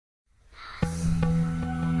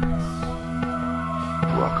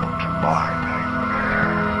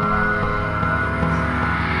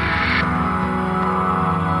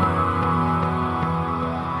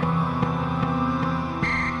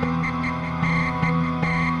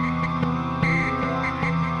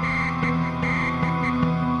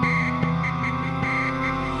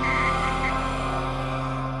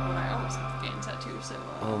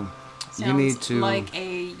need to like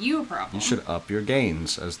a you problem. You should up your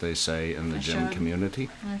gains, as they say in the gym community.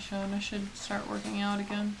 I should start working out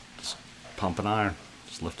again. Just pumping iron,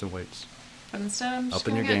 just lifting weights. But instead, I'm just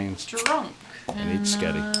upping your gains, drunk and eat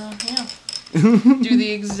sketty. Yeah. Do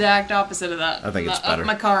the exact opposite of that. I think it's better. Up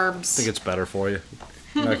my carbs. I think it's better for you.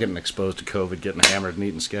 You're not getting exposed to COVID, getting hammered, and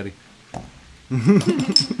eating sketty.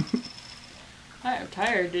 I'm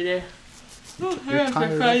tired today. You're I have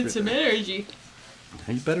to find some energy.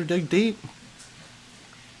 You better dig deep.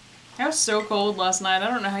 I was so cold last night. I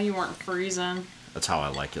don't know how you weren't freezing. That's how I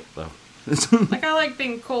like it, though. Like, I like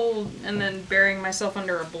being cold and then burying myself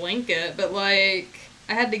under a blanket, but, like,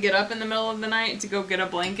 I had to get up in the middle of the night to go get a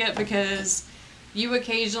blanket because you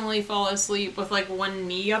occasionally fall asleep with, like, one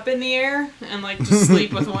knee up in the air and, like, just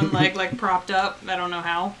sleep with one leg, like, propped up. I don't know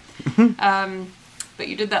how. But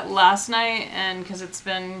you did that last night, and because it's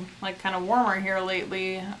been, like, kind of warmer here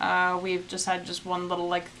lately, we've just had one little,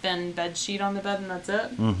 like, thin bed sheet on the bed, and that's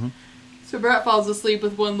it. Mm-hmm. So Brett falls asleep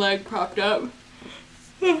with one leg propped up.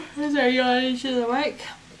 As I yawn into the mic.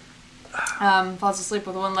 Falls asleep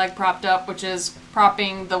with one leg propped up, which is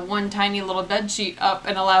propping the one tiny little bed sheet up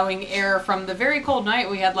and allowing air from the very cold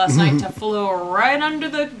night we had last night to flow right under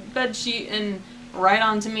the bed sheet and right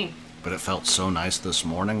onto me. But it felt so nice this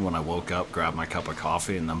morning when I woke up, grabbed my cup of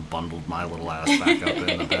coffee, and then bundled my little ass back up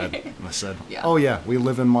in the bed. And I said, oh yeah, we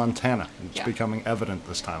live in Montana. It's becoming evident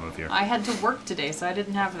this time of year. I had to work today, so I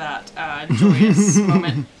didn't have that joyous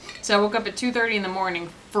moment. So I woke up at 2:30 in the morning,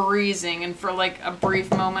 freezing, and for like a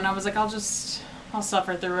brief moment I was like, I'll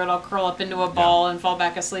suffer through it. I'll curl up into a ball and fall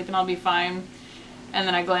back asleep and I'll be fine. And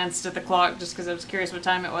then I glanced at the clock just because I was curious what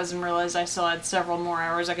time it was and realized I still had several more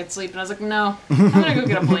hours I could sleep. And I was like, no, I'm going to go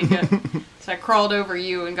get a blanket. So I crawled over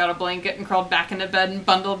you and got a blanket and crawled back into bed and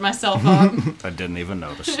bundled myself up. I didn't even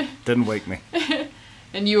notice. Didn't wake me.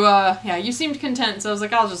 And you, you seemed content, so I was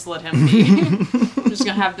like, I'll just let him be. I'm just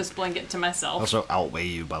going to have this blanket to myself. I also outweigh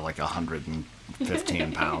you by like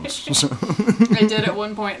 115 pounds. I did at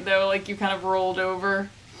one point, though, like you kind of rolled over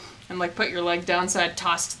and like put your leg down, so I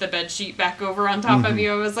tossed the bed sheet back over on top of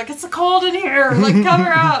you. I was like, it's cold in here, like cover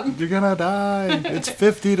up. You're gonna die. It's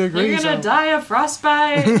 50 degrees. You're gonna die of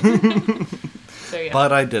frostbite. So, yeah.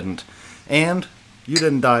 But I didn't. And you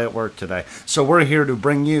didn't die at work today. So we're here to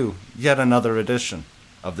bring you yet another edition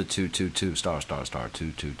of the 222 star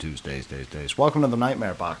 222 Tuesdays. Welcome to the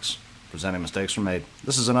Nightmare Box, presenting Mistakes Were Made.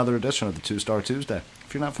 This is another edition of the 2-Star Tuesday.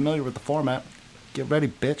 If you're not familiar with the format, get ready,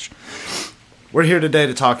 bitch. We're here today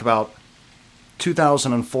to talk about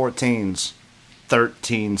 2014's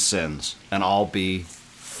 13 Sins, and I'll be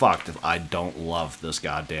fucked if I don't love this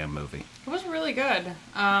goddamn movie. It was really good.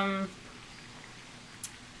 I'm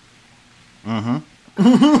trying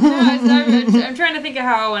to think of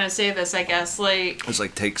how I want to say this, I guess. Like, it's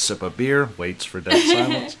like, take a sip of beer, waits for dead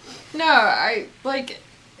silence. No,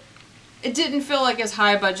 it didn't feel like as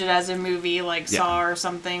high budget as a movie like Saw or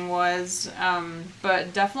something was,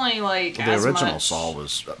 but definitely like the original Saw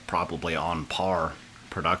was probably on par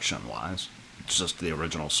production-wise. It's just the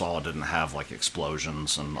original Saw didn't have like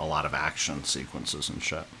explosions and a lot of action sequences and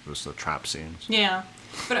shit. It was the trap scenes. Yeah,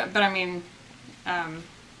 but I mean,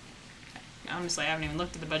 honestly, I haven't even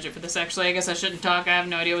looked at the budget for this. Actually, I guess I shouldn't talk. I have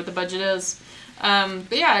no idea what the budget is.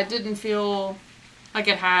 But yeah, it didn't feel like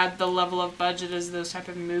it had the level of budget as those type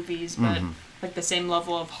of movies, but like the same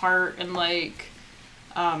level of heart and like,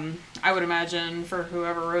 I would imagine for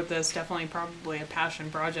whoever wrote this, definitely probably a passion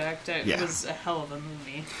project. It was a hell of a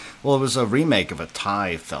movie. Well, it was a remake of a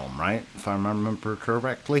Thai film, right? If I remember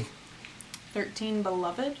correctly. 13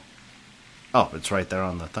 Beloved? Oh, it's right there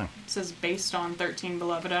on the thing. It says based on 13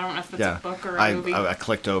 Beloved. I don't know if it's a book or a movie. I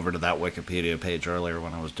clicked over to that Wikipedia page earlier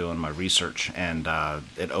when I was doing my research, and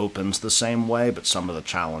it opens the same way, but some of the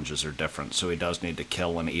challenges are different. So he does need to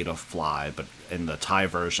kill and eat a fly, but in the Thai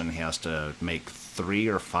version, he has to make 3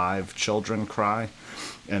 or 5 children cry.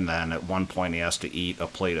 And then at one point, he has to eat a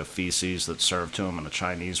plate of feces that's served to him in a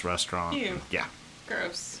Chinese restaurant. Ew. Yeah.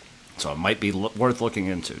 Gross. So it might be worth looking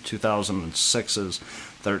into. 2006's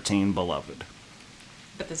 13 Beloved.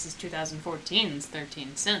 But this is 2014's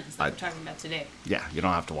 13 Sins that we're talking about today. Yeah, you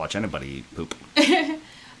don't have to watch anybody eat poop.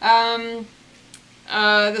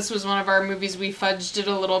 This was one of our movies. We fudged it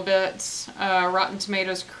a little bit. Rotten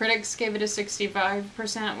Tomatoes critics gave it a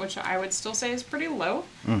 65%, which I would still say is pretty low.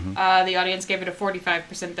 Mm-hmm. The audience gave it a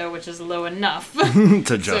 45%, though, which is low enough.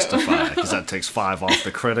 to justify it, because that takes 5 off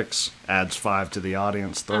the critics, adds 5 to the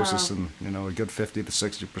audience, throws us in a good 50 to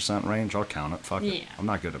 60% range. I'll count it. Fuck it. I'm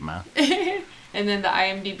not good at math. And then the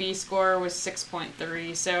IMDb score was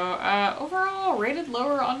 6.3. So overall, rated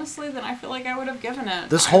lower, honestly, than I feel like I would have given it.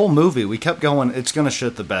 This whole movie, we kept going, it's going to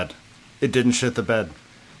shit the bed. It didn't shit the bed.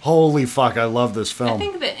 Holy fuck, I love this film. I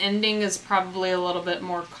think the ending is probably a little bit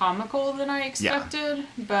more comical than I expected,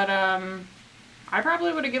 but I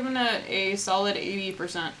probably would have given it a solid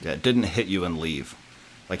 80%. Yeah, it didn't hit you and leave.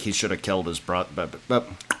 Like, he should have killed his brother. But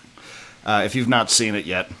if you've not seen it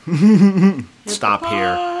yet, stop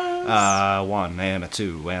here. 1 and a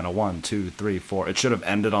 2 and a 1, 2, 3, 4. It should have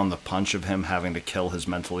ended on the punch of him having to kill his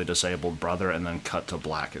mentally disabled brother and then cut to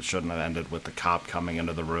black. It shouldn't have ended with the cop coming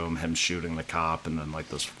into the room, him shooting the cop, and then like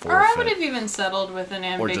this forfeit. Or I would have even settled with an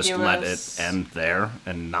ambiguous... Or just let it end there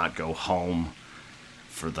and not go home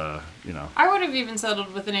for the, I would have even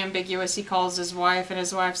settled with an ambiguous. He calls his wife, and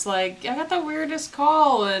his wife's like, I got the weirdest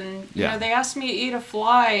call, and they asked me to eat a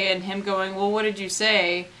fly, and him going, well, what did you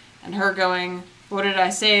say? And her going, what did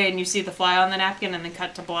I say? And you see the fly on the napkin, and then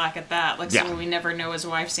cut to black at that. So we never know his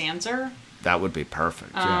wife's answer. That would be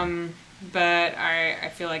perfect. But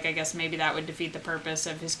I feel like I guess maybe that would defeat the purpose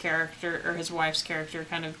of his character, or his wife's character,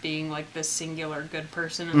 kind of being like this singular good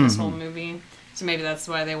person in this whole movie. So maybe that's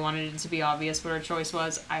why they wanted it to be obvious what her choice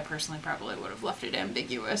was. I personally probably would have left it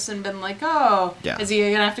ambiguous and been like, is he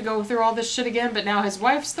going to have to go through all this shit again, but now his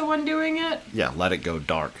wife's the one doing it? Yeah, let it go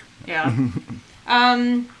dark. Yeah.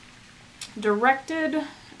 Directed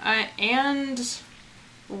and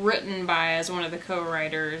written by, as one of the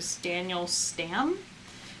co-writers, Daniel Stamm.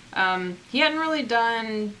 He hadn't really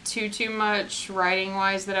done too much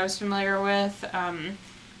writing-wise that I was familiar with.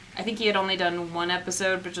 I think he had only done one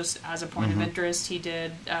episode, but just as a point of interest, he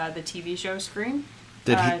did the TV show Scream.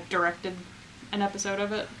 Did he directed an episode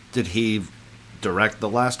of it? Did he direct The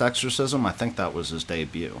Last Exorcism? I think that was his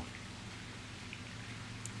debut.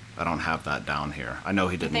 I don't have that down here. I know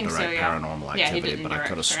he didn't direct Paranormal Activity, but I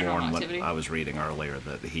could have sworn when I was reading earlier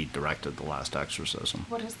that he directed The Last Exorcism.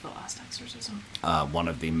 What is The Last Exorcism? One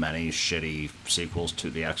of the many shitty sequels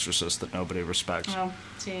to The Exorcist that nobody respects. Oh,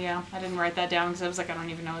 see, I didn't write that down because I was like, I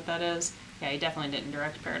don't even know what that is. Yeah, he definitely didn't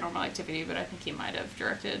direct Paranormal Activity, but I think he might have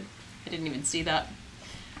directed. I didn't even see that.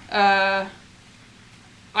 I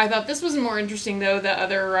thought this was more interesting, though. The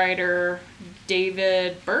other writer,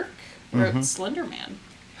 David Burke, wrote Slender Man.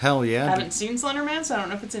 Hell yeah. I haven't seen Slender Man, so I don't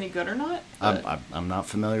know if it's any good or not. I'm not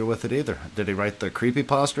familiar with it either. Did he write the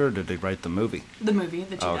creepypasta or did he write the movie? The movie,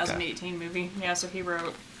 the 2018 movie. Yeah, so he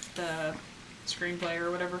wrote the screenplay or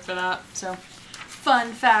whatever for that. So,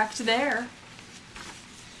 fun fact there.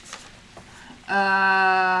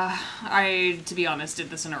 To be honest, did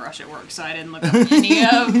this in a rush at work, so I didn't look up any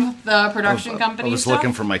of the production company I was stuff.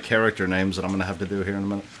 looking for my character names that I'm going to have to do here in a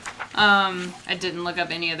minute. I didn't look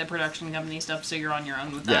up any of the production company stuff, so you're on your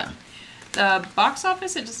own with that. Yeah. The box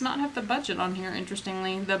office, it does not have the budget on here,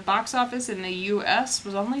 interestingly. The box office in the U.S.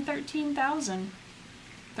 was only $13,000.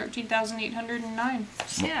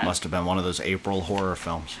 $13,809. Yeah. Must have been one of those April horror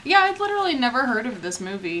films. Yeah, I'd literally never heard of this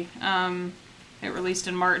movie. It released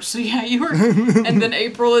in March, so yeah, you were... and then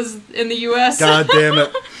April is in the U.S. God damn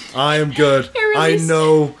it. I am good.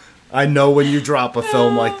 I know when you drop a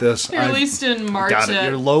film like this. It released in March. Got it.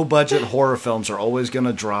 Your low-budget horror films are always going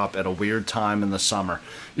to drop at a weird time in the summer.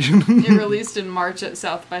 It released in March at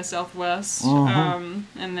South by Southwest. And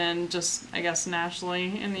then just, I guess,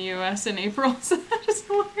 nationally in the U.S. in April. So that is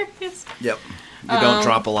hilarious. Yep. You don't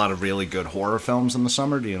drop a lot of really good horror films in the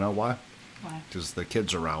summer. Do you know why? Why? Because the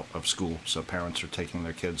kids are out of school, so parents are taking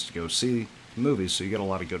their kids to go see movies, so you get a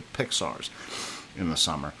lot of good Pixars in the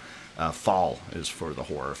summer. Fall is for the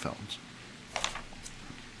horror films.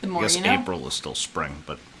 The more I guess you know. April is still spring,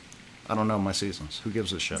 but I don't know my seasons. Who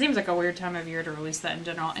gives a shit? It seems like a weird time of year to release that in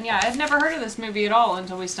general. And yeah, I'd never heard of this movie at all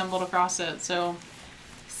until we stumbled across it, so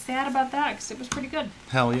sad about that, because it was pretty good.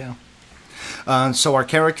 Hell yeah. So our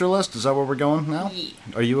character list, is that where we're going now? Yeah.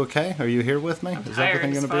 Are you okay? Are you here with me? Is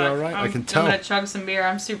everything going to be all right? I can tell. I'm going to chug some beer.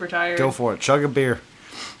 I'm super tired. Go for it. Chug a beer.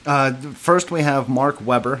 First we have Mark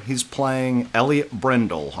Webber. He's playing Elliot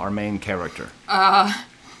Brindle, our main character.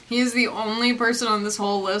 He is the only person on this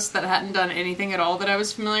whole list that hadn't done anything at all that I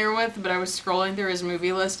was familiar with, but I was scrolling through his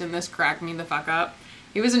movie list and this cracked me the fuck up.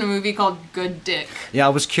 He was in a movie called Good Dick. Yeah, I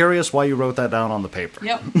was curious why you wrote that down on the paper.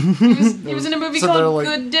 Yep. He was in a movie called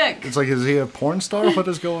Good Dick. It's like, is he a porn star? What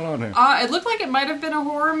is going on here? It looked like it might have been a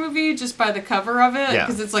horror movie just by the cover of it.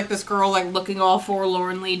 Because it's like this girl like looking all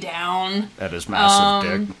forlornly down. At his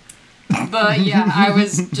massive dick. But yeah, I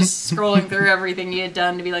was just scrolling through everything he had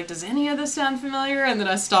done to be like, does any of this sound familiar? And then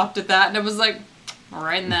I stopped at that and I was like, I'm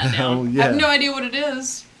writing that down. Yeah. I have no idea what it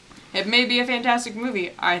is. It may be a fantastic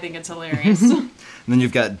movie. I think it's hilarious. And then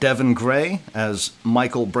you've got Devin Gray as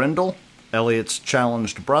Michael Brindle, Elliot's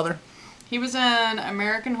challenged brother. He was in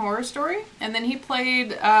American Horror Story, and then he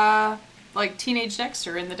played like Teenage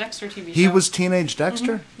Dexter in the Dexter TV show. He was Teenage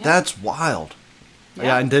Dexter? Mm-hmm. Yeah. That's wild.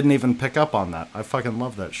 Yeah, I didn't even pick up on that. I fucking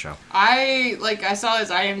love that show. I saw his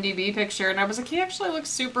IMDb picture and I was like, he actually looks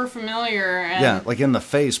super familiar. And Yeah, like in the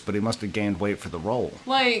face, but he must have gained weight for the role.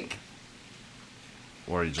 like,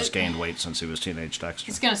 Or he just gained weight since he was teenage Dexter.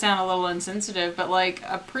 it's gonna sound a little insensitive, but like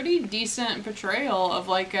a pretty decent portrayal of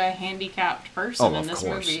like a handicapped person in this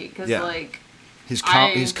movie. Because like, he's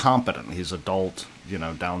competent. He's adult,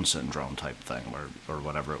 Down syndrome type thing, or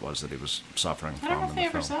whatever it was that he was suffering from. I don't know if in they the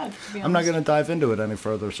ever film. said. To be I'm not honest. going to dive into it any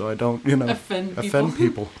further, so I don't, Offend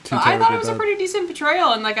people. too I thought it terribly was a bad. pretty decent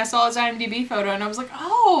portrayal, and like I saw his IMDb photo, and I was like,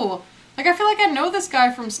 oh, like I feel like I know this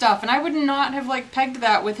guy from stuff, and I would not have like pegged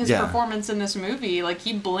that with his Yeah. performance in this movie. Like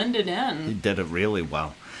he blended in. He did it really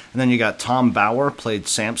well. And then you got Tom Bauer played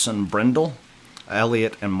Samson Brindle,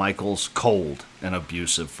 Elliot and Michael's cold and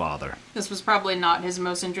abusive father. This was probably not his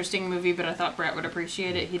most interesting movie, but I thought Brett would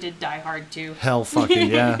appreciate it. He did Die Hard too. Hell fucking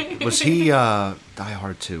yeah. Was he Die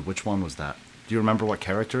Hard 2? Which one was that? Do you remember what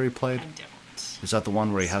character he played? I don't. Is that the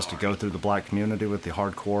one where he has to go through the black community with the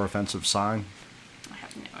hardcore offensive sign? I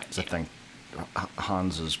have no It's a idea. thing.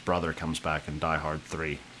 Hans's brother comes back in Die Hard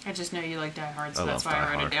 3. I just know you like Die Hard, so I that's love why Die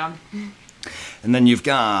I wrote Hard. it down. And then you've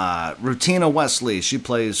got Rutina Wesley. She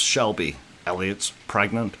plays Shelby, Elliot's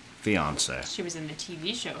pregnant fiance, She was in the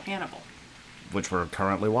TV show Hannibal. which we're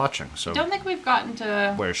currently watching. So Don't think we've gotten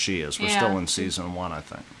to where she is. We're Yeah. still in season 1, I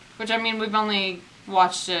think. which I mean we've only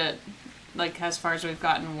watched it like as far as we've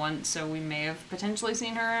gotten once, so we may have potentially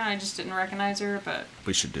seen her and I just didn't recognize her, but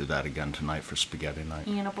We should do that again tonight for spaghetti night.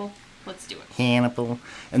 Hannibal, let's do it. Hannibal.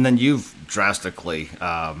 And then you've drastically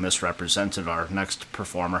misrepresented our next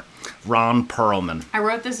performer, Ron Perlman. I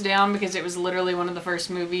wrote this down because it was literally one of the first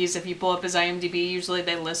movies. If you pull up his IMDb, usually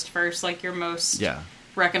they list first like your most Yeah.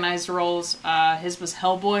 recognized roles. His was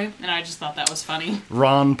Hellboy, and I just thought that was funny.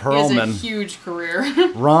 Ron He has a Perlman. huge career.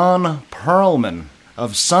 Ron Perlman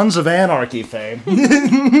of Sons of Anarchy fame.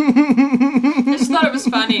 I just thought it was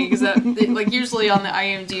funny because like usually on the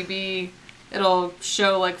IMDb it'll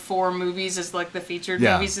show like 4 movies as like the featured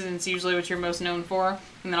Yeah. movies, and it's usually what you're most known for.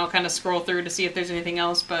 And then I'll kind of scroll through to see if there's anything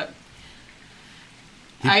else, but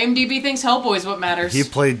IMDb thinks Hellboy is what matters. He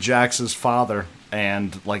played Jax's father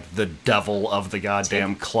and like the devil of the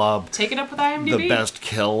goddamn club. Take it up with IMDb. The best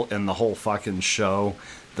kill in the whole fucking show.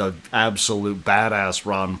 The absolute badass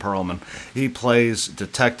Ron Perlman. He plays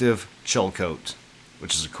Detective Chilcote,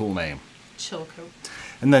 which is a cool name. Chilcote.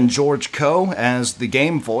 And then George Coe as the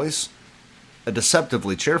game voice, a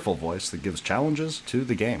deceptively cheerful voice that gives challenges to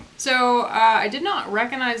the game. So, I did not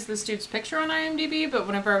recognize this dude's picture on IMDb, but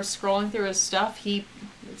whenever I was scrolling through his stuff, he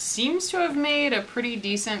seems to have made a pretty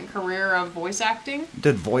decent career of voice acting.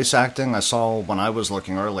 Did voice acting. I saw when I was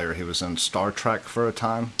looking earlier, he was in Star Trek for a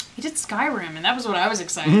time. He did Skyrim, and that was what I was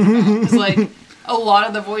excited about. Because, like, a lot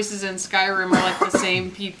of the voices in Skyrim are, like, the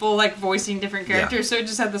same people, like, voicing different characters. Yeah. So it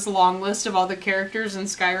just had this long list of all the characters in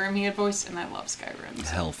Skyrim he had voiced, and I love Skyrim. So.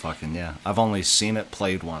 Hell fucking yeah. I've only seen it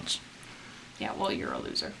played once. Yeah, well, you're a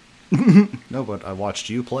loser. No, but I watched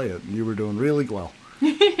you play it, and you were doing really well.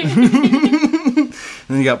 And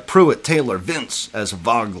then you got Pruitt Taylor Vince as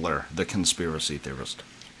Vogler, the conspiracy theorist.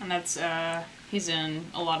 And that's, he's in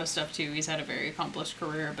a lot of stuff, too. He's had a very accomplished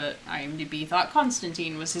career, but IMDb thought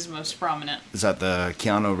Constantine was his most prominent. Is that the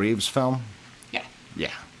Keanu Reeves film? Yeah.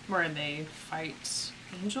 Yeah. Where they fight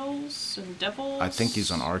angels and devils. I think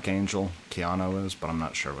he's an archangel, Keanu is, but I'm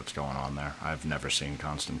not sure what's going on there. I've never seen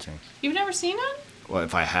Constantine. You've never seen it? Well,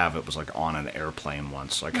 if I have, it was like on an airplane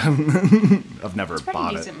once. Like I've never It's a pretty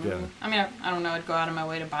bought it. decent movie. Yeah. I mean, I don't know, I'd go out of my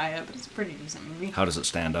way to buy it, but it's a pretty decent movie. How does it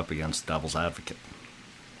stand up against Devil's Advocate?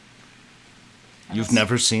 I You've don't-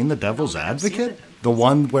 never seen The Devil's I've seen Advocate? The The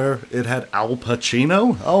one where it had Al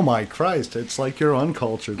Pacino? Oh my Christ, it's like you're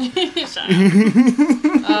uncultured. The Shut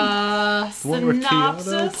up. one where Keanu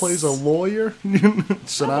Synopsis? plays a lawyer? I don't think he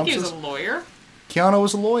Synopsis? was a lawyer. Keanu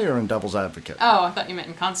was a lawyer in Devil's Advocate. Oh, I thought you meant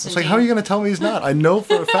in It's Constantine. like, how are you going to tell me he's not? I know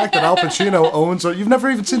for a fact that Al Pacino owns a... You've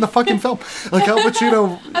never even seen the fucking film. Like, Al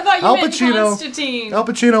Pacino... I thought you Al meant Pacino, Constantine. Al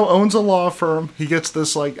Pacino owns a law firm. He gets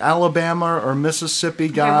this, like, Alabama or Mississippi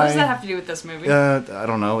Okay, guy. what does that have to do with this movie? I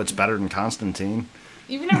don't know. It's better than Constantine.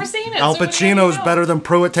 You've never seen it. Al so what do you Pacino's know? better than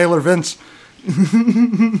Pruitt Taylor Vince.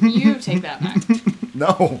 You take that back.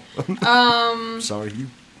 No. Sorry. You...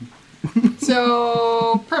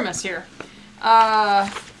 So, premise here.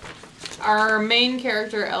 Our main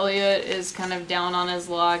character, Elliot, is kind of down on his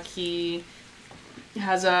luck. He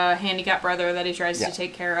has a handicapped brother that he tries Yeah. to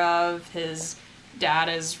take care of. His dad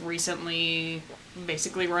has recently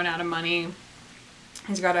basically run out of money.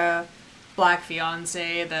 He's got a black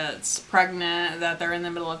fiance that's pregnant, that they're in the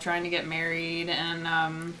middle of trying to get married,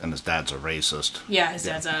 and his dad's a racist. Yeah, his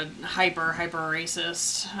dad's a hyper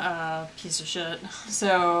racist piece of shit.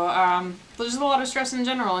 So there's a lot of stress in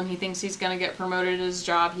general, and he thinks he's gonna get promoted at his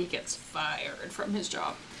job. He gets fired from his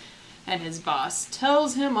job, and his boss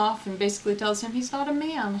tells him off and basically tells him he's not a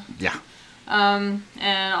man. Yeah. And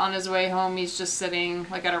on his way home, he's just sitting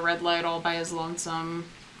like at a red light all by his lonesome,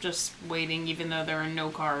 just waiting, even though there are no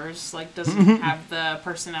cars. Like, doesn't have the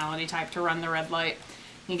personality type to run the red light.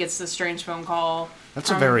 He gets this strange phone call. That's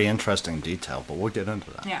a very interesting detail, but we'll get into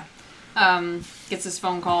that. Yeah. Gets this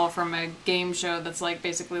phone call from a game show that's like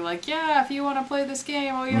basically like, yeah, if you want to play this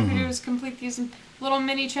game, all you have to do is complete these little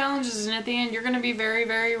mini challenges, and at the end you're going to be very,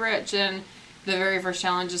 very rich. And the very first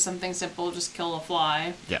challenge is something simple, just kill a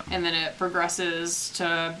fly. Yeah. And then it progresses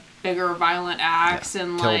to bigger violent acts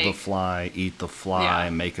and kill like the fly, eat the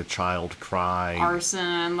fly, make a child cry,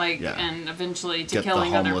 arson, and eventually to get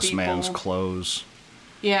killing the other homeless people. man's clothes.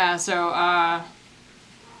 Yeah, so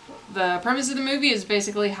the premise of the movie is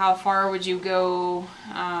basically how far would you go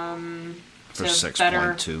for to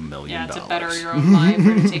 $6.2 million. to better your own life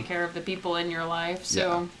or to take care of the people in your life.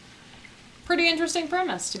 So pretty interesting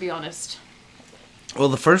premise, to be honest. Well,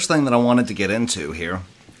 the first thing that I wanted to get into here,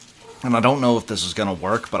 and I don't know if this is going to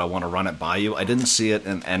work, but I want to run it by you. I didn't see it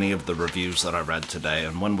in any of the reviews that I read today,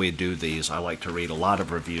 and when we do these, I like to read a lot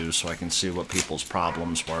of reviews so I can see what people's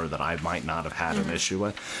problems were that I might not have had an issue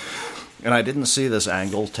with. And I didn't see this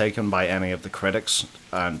angle taken by any of the critics.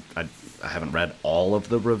 I haven't read all of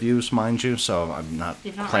the reviews, mind you, so I'm not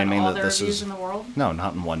You've not claiming read all that the this reviews is... in the world? No,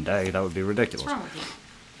 not in one day. That would be ridiculous. What's wrong with you?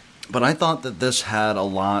 But I thought that this had a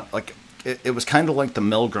lot... like. It was kind of like the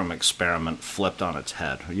Milgram experiment flipped on its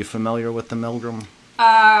head. Are you familiar with the Milgram?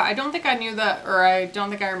 I don't think I knew that, or I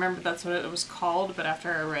don't think I remembered that's what it was called, but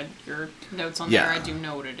after I read your notes on there, I do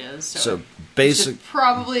know what it is. So basic,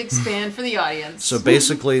 probably expand for the audience. So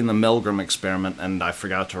basically in the Milgram experiment, and I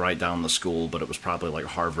forgot to write down the school, but it was probably like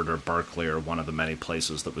Harvard or Berkeley or one of the many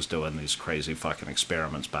places that was doing these crazy fucking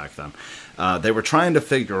experiments back then. They were trying to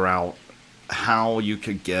figure out how you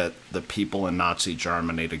could get the people in Nazi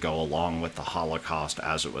Germany to go along with the Holocaust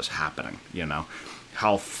as it was happening, you know?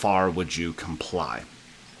 How far would you comply?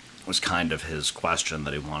 Was kind of his question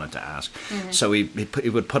that he wanted to ask. Mm-hmm. So he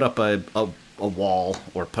would put up a wall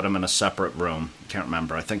or put them in a separate room. Can't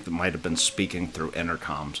remember. I think that might have been speaking through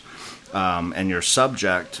intercoms. And your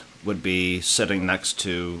subject would be sitting next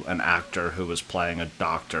to an actor who was playing a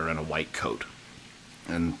doctor in a white coat.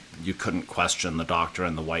 And you couldn't question the doctor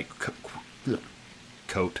in the white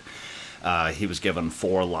coat. He was given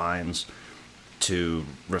 4 lines to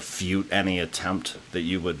refute any attempt that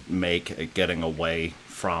you would make at getting away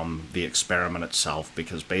from the experiment itself,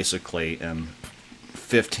 because basically in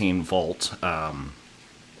 15-volt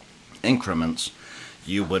increments,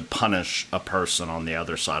 you would punish a person on the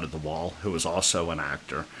other side of the wall who was also an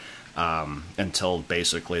actor until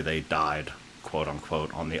basically they died,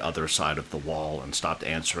 quote-unquote, on the other side of the wall and stopped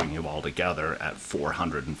answering you altogether at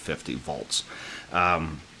 450 volts.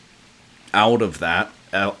 Out of that,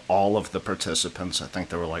 all of the participants, I think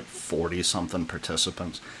there were like 40-something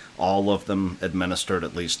participants, all of them administered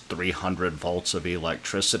at least 300 volts of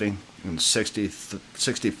electricity, and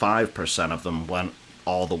 65% of them went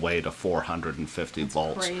all the way to 450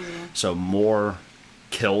 volts. Crazy. So more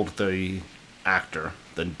killed the actor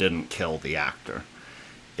than didn't kill the actor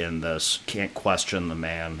in this can't question the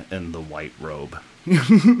man in the white robe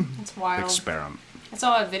That's wild. experiment. I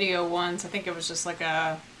saw a video once. I think it was just like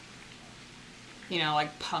a,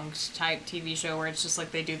 like punked type TV show where it's just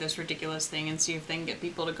like they do this ridiculous thing and see if they can get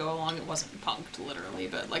people to go along. It wasn't punked literally,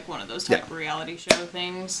 but like one of those type of reality show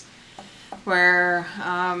things where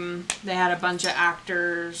they had a bunch of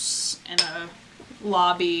actors in a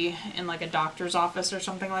lobby in like a doctor's office or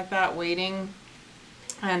something like that waiting.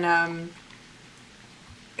 And I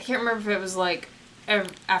can't remember if it was like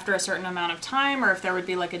after a certain amount of time or if there would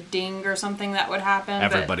be like a ding or something that would happen.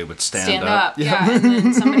 Everybody would stand up. Yeah, and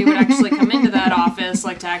then somebody would actually come into that office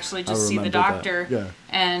like to actually just see the doctor. Yeah.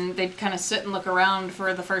 And they'd kind of sit and look around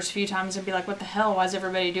for the first few times and be like, what the hell, why is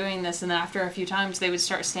everybody doing this? And then after a few times they would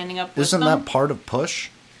start standing up with Isn't them. that part of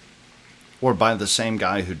Push? Or by the same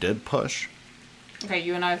guy who did Push? Okay,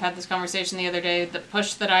 you and I have had this conversation the other day. The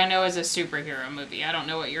Push that I know is a superhero movie. I don't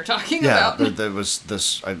know what you're talking about. Yeah, there was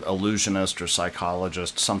this illusionist or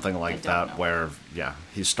psychologist, something like that, where,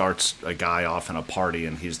 he starts a guy off in a party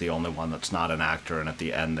and he's the only one that's not an actor, and at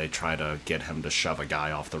the end they try to get him to shove a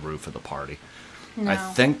guy off the roof of the party. No. I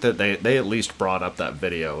think that they at least brought up that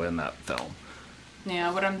video in that film.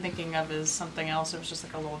 Yeah, what I'm thinking of is something else. It was just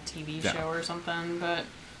like a little TV show or something, but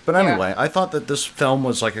But Yeah. anyway, I thought that this film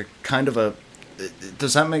was like a kind of a.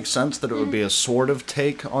 Does that make sense that it would be a sort of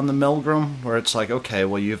take on the Milgram, where it's like, okay,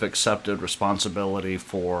 well, you've accepted responsibility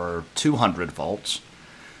for 200 volts.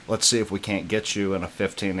 Let's see if we can't get you in a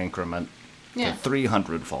 15 increment Yeah. to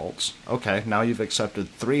 300 volts. Okay, now you've accepted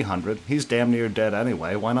 300. He's damn near dead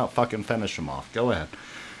anyway. Why not fucking finish him off? Go ahead.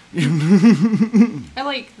 I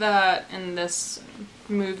like that in this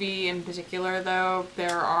movie in particular, though,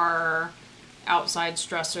 there are outside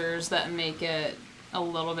stressors that make it a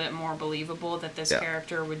little bit more believable that this Yeah.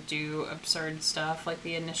 character would do absurd stuff. Like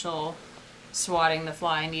the initial swatting the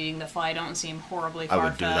fly and eating the fly don't seem horribly I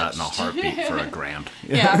far-fetched. would do that in a heartbeat for $1,000.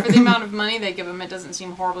 Yeah, for the amount of money they give him, it doesn't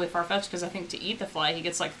seem horribly far-fetched, because I think to eat the fly, he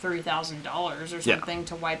gets like $3,000 or Yeah. something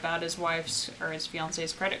to wipe out his wife's or his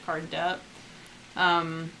fiance's credit card debt.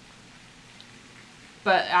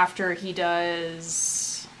 But after he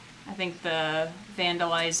does, I think the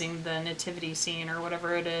vandalizing the nativity scene or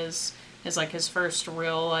whatever it is like his first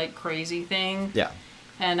real like crazy thing. Yeah.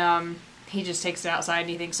 And he just takes it outside and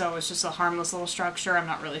he thinks, oh, it's just a harmless little structure. I'm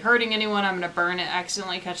not really hurting anyone. I'm going to burn it.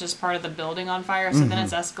 Accidentally catches part of the building on fire. So then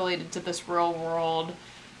it's escalated to this real world.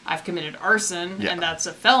 I've committed arson, Yeah. and that's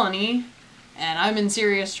a felony, and I'm in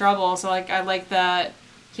serious trouble. So like, I like that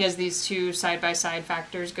he has these two side-by-side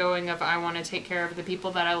factors going of I want to take care of the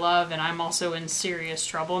people that I love, and I'm also in serious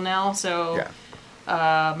trouble now. So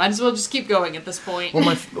might as well just keep going at this point.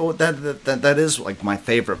 Well, that is like my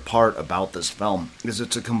favorite part about this film is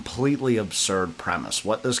it's a completely absurd premise.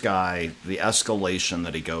 What this guy, the escalation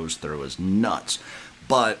that he goes through is nuts,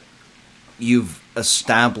 but you've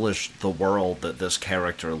established the world that this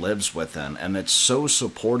character lives within, and it's so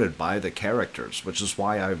supported by the characters, which is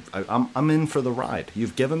why I'm in for the ride.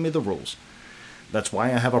 You've given me the rules. That's why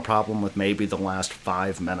I have a problem with maybe the last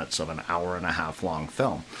 5 minutes of an hour and a half long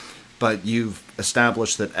film. But you've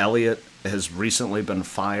established that Elliot has recently been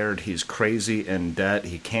fired. He's crazy in debt.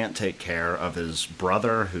 He can't take care of his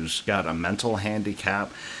brother, who's got a mental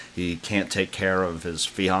handicap. He can't take care of his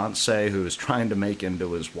fiancée, who is trying to make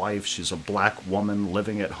into his wife. She's a black woman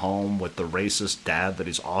living at home with the racist dad that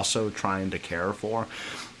he's also trying to care for.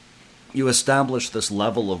 You establish this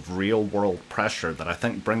level of real-world pressure that I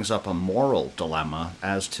think brings up a moral dilemma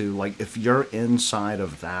as to, like, if you're inside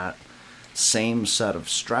of that same set of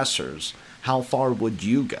stressors, how far would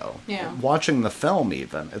you go? Yeah. Watching the film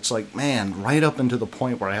even, it's like, man, right up into the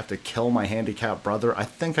point where I have to kill my handicapped brother, I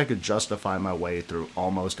think I could justify my way through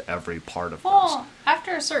almost every part of Well,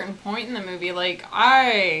 after a certain point in the movie, like,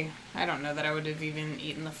 I don't know that I would have even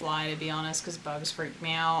eaten the fly, to be honest, because bugs freak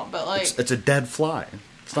me out. But, like... this. It's a dead fly.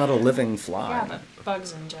 It's not a living fly. Yeah, but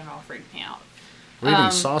bugs in general freak me out. We're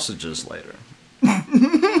eating sausages later. Yeah,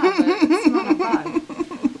 but it's not a bug.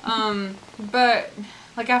 But,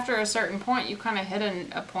 like, after a certain point, you kind of hit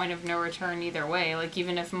a point of no return either way. Like,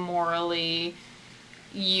 even if morally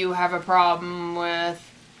you have a problem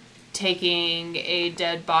with taking a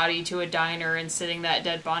dead body to a diner and sitting that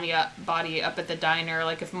dead body up at the diner,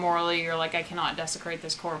 like, if morally you're like, I cannot desecrate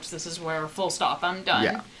this corpse, this is where, full stop, I'm done.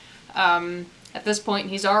 Yeah. At this point,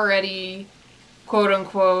 he's already,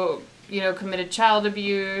 quote-unquote, committed child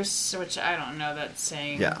abuse, which I don't know that's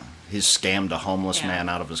saying. Yeah. He's scammed a homeless man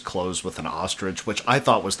out of his clothes with an ostrich, which I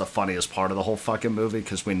thought was the funniest part of the whole fucking movie,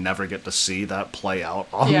 because we never get to see that play out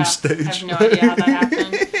on stage. I have no idea how that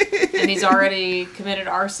happened. And he's already committed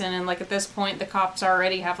arson, and, like, at this point, the cops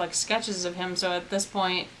already have, like, sketches of him, so at this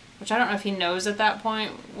point, which I don't know if he knows at that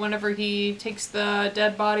point, whenever he takes the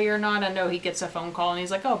dead body or not, I know he gets a phone call, and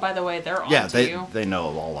he's like, oh, by the way, they're on to you. They know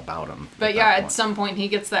all about him. But yeah, at some point, he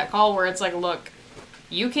gets that call where it's like, look,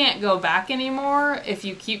 you can't go back anymore. If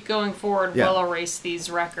you keep going forward, we'll erase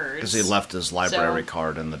these records. Because he left his library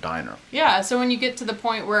card in the diner. Yeah, so when you get to the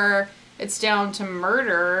point where it's down to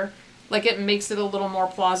murder, like, it makes it a little more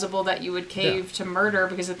plausible that you would cave to murder,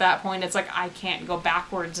 because at that point it's like, I can't go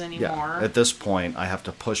backwards anymore. Yeah. At this point, I have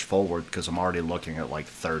to push forward because I'm already looking at, like,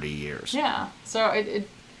 30 years. Yeah, so it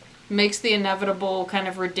makes the inevitable kind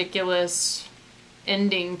of ridiculous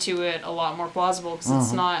ending to it a lot more plausible, because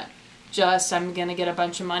it's not just, I'm going to get a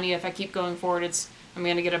bunch of money. If I keep going forward, it's, I'm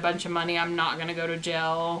going to get a bunch of money. I'm not going to go to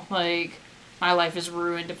jail. Like, my life is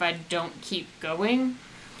ruined if I don't keep going.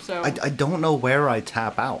 So I don't know where I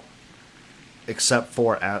tap out, except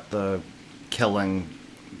for at the killing.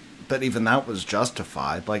 But even that was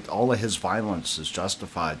justified. Like, all of his violence is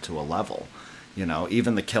justified to a level.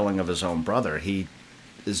 Even the killing of his own brother, he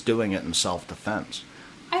is doing it in self-defense.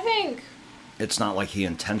 I think it's not like he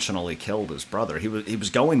intentionally killed his brother. He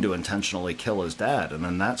was going to intentionally kill his dad, and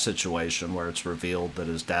in that situation where it's revealed that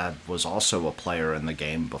his dad was also a player in the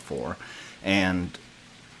game before, and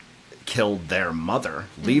killed their mother,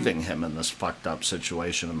 leaving him in this fucked up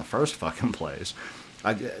situation in the first fucking place.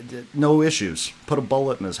 No issues. Put a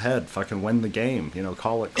bullet in his head, fucking win the game,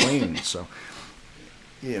 call it clean. So,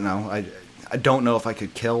 I don't know if I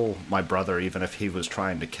could kill my brother even if he was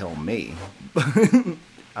trying to kill me.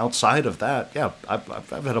 Outside of that, yeah, I've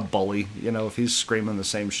had a bully. If he's screaming the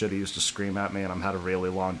same shit he used to scream at me and I'm had a really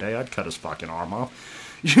long day, I'd cut his fucking arm off.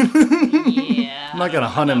 Yeah. I'm not going to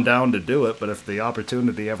hunt him down to do it, but if the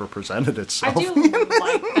opportunity ever presented itself. I do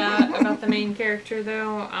like that about the main character,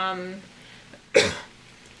 though.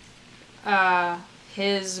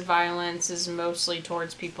 His violence is mostly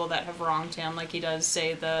towards people that have wronged him. Like, he does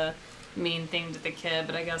say the mean thing to the kid,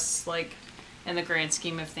 but I guess, like, in the grand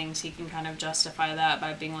scheme of things, he can kind of justify that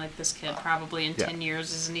by being like, this kid probably in 10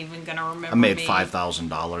 years isn't even going to remember me. I made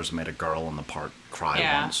 $5,000, made a girl in the park cry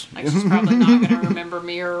once. Like, she's probably not going to remember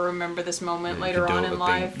me or remember this moment later on in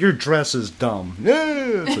life. Your dress is dumb.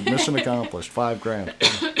 Yeah, it's a mission accomplished.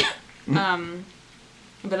 $5,000.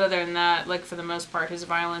 But other than that, like, for the most part, his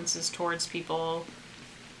violence is towards people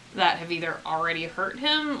that have either already hurt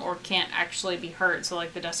him or can't actually be hurt. So,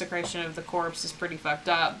 like, the desecration of the corpse is pretty fucked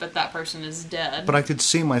up, but that person is dead. But I could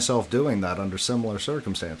see myself doing that under similar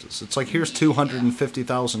circumstances. It's like, here's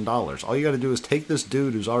 $250,000. All you gotta do is take this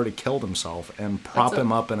dude who's already killed himself and prop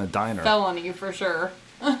him up in a diner. Felony, for sure.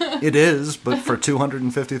 It is, but for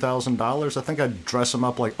 $250,000, I think I'd dress him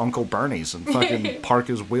up like Uncle Bernie's and fucking park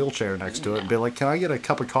his wheelchair next to it and be like, can I get a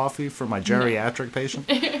cup of coffee for my geriatric patient?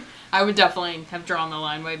 I would definitely have drawn the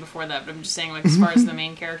line way before that, but I'm just saying, like, as far as the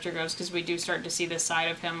main character goes, because we do start to see this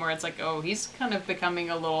side of him where it's like, oh, he's kind of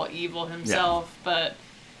becoming a little evil himself, but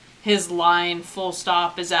his line, full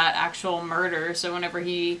stop, is at actual murder. So whenever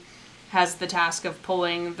he has the task of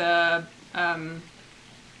pulling the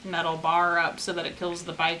metal bar up so that it kills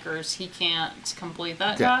the bikers, he can't complete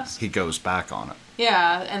that task. He goes back on it.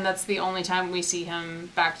 Yeah, and that's the only time we see him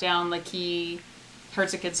back down. Like, he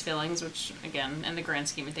hurts a kid's feelings, which, again, in the grand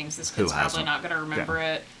scheme of things, this kid's probably not going to remember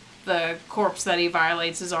it. The corpse that he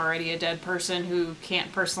violates is already a dead person who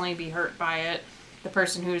can't personally be hurt by it. The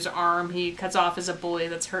person whose arm he cuts off is a bully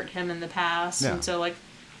that's hurt him in the past. And so, like,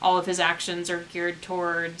 all of his actions are geared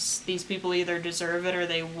towards these people either deserve it or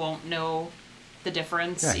they won't know the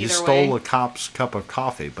difference. Yeah, he stole a cop's cup of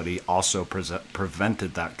coffee, but he also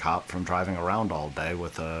prevented that cop from driving around all day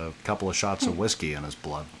with a couple of shots of whiskey in his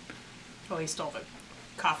blood. Well, he stole the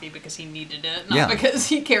coffee because he needed it, not because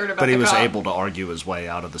he cared about the cop. But he was able to argue his way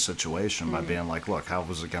out of the situation by being like, look, how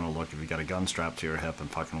was it going to look if you got a gun strapped to your hip and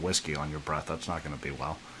fucking whiskey on your breath? That's not going to be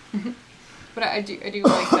well. But I do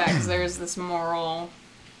like that, because there's this moral,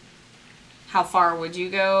 how far would you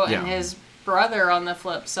go? And his brother, on the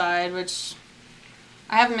flip side, which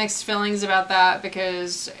I have mixed feelings about that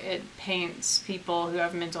because it paints people who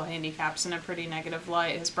have mental handicaps in a pretty negative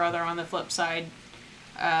light. His brother, on the flip side,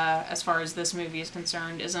 as far as this movie is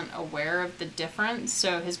concerned, isn't aware of the difference.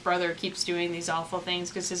 So his brother keeps doing these awful things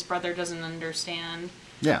because his brother doesn't understand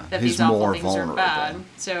that these awful things are bad.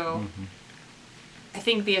 So I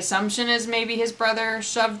think the assumption is maybe his brother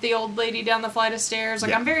shoved the old lady down the flight of stairs.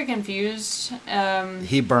 Like, I'm very confused.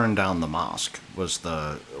 He burned down the mosque,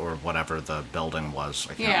 or whatever the building was.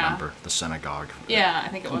 I can't remember. The synagogue. Yeah, I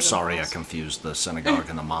think it was. I'm sorry I confused the synagogue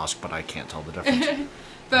and the mosque, but I can't tell the difference.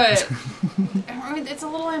 But I mean, it's a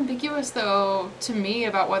little ambiguous, though, to me,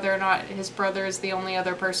 about whether or not his brother is the only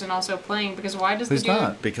other person also playing. Because why does He's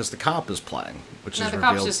not, because the cop is playing, which is the revealed.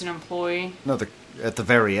 cop's just an employee. No, at the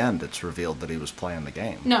very end, it's revealed that he was playing the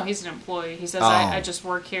game. No, he's an employee. He says, I just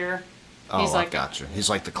work here. He's like, I gotcha. He's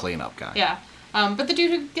like the cleanup guy. Yeah. But the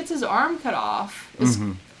dude who gets his arm cut off is,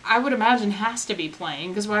 I would imagine, has to be playing,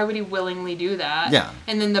 because why would he willingly do that? Yeah.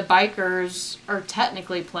 And then the bikers are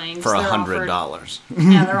technically playing. For $100.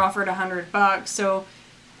 Yeah, they're offered $100. So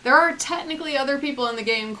there are technically other people in the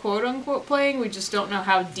game, quote-unquote, playing. We just don't know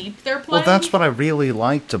how deep they're playing. Well, that's what I really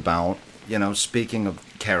liked about, speaking of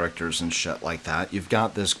characters and shit like that, you've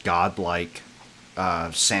got this godlike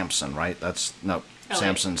Samson, right? Elliot.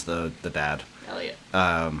 Samson's the dad. Elliot.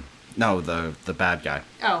 No, the bad guy.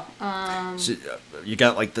 Oh, So you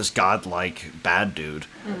got, like, this godlike bad dude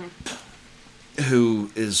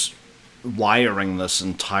who is wiring this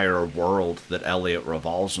entire world that Elliot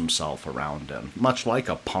revolves himself around in, much like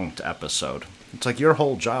a Punk'd episode. It's like, your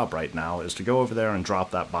whole job right now is to go over there and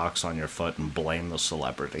drop that box on your foot and blame the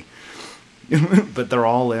celebrity. But they're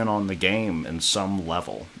all in on the game in some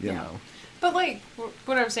level, you know. But, like,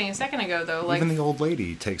 what I was saying a second ago, though, like... Even the old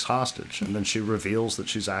lady takes hostage, and then she reveals that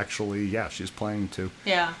she's actually, she's playing too.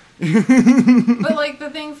 Yeah. But, like, the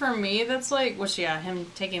thing for me that's, like, which, him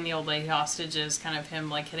taking the old lady hostage is kind of him,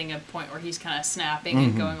 like, hitting a point where he's kind of snapping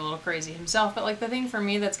and going a little crazy himself. But, like, the thing for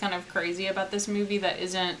me that's kind of crazy about this movie that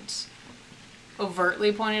isn't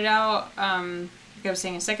overtly pointed out, like I was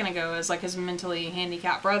saying a second ago, is, like, his mentally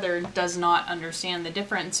handicapped brother does not understand the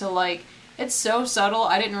difference. So, like... It's so subtle.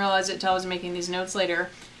 I didn't realize it until I was making these notes later.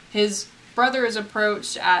 His brother is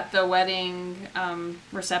approached at the wedding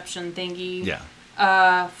reception thingy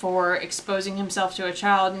for exposing himself to a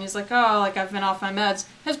child. And he's like, oh, like, I've been off my meds.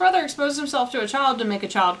 His brother exposed himself to a child to make a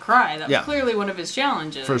child cry. That was clearly one of his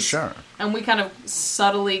challenges. For sure. And we kind of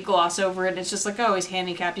subtly gloss over it. And it's just like, oh, he's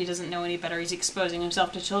handicapped. He doesn't know any better. He's exposing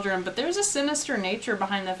himself to children. But there's a sinister nature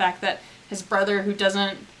behind the fact that his brother, who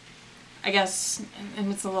doesn't... I guess,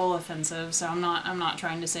 and it's a little offensive, so I'm not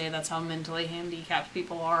trying to say that's how mentally handicapped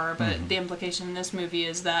people are, but the implication in this movie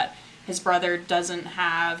is that his brother doesn't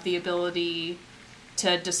have the ability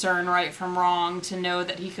to discern right from wrong, to know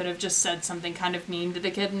that he could have just said something kind of mean to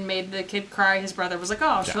the kid and made the kid cry. His brother was like,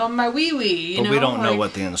 oh, show him my wee-wee, But we don't know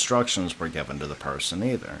what the instructions were given to the person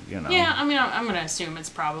either, you know? Yeah, I mean, I'm going to assume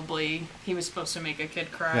it's probably he was supposed to make a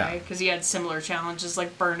kid cry, because he had similar challenges,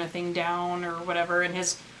 like burn a thing down or whatever, and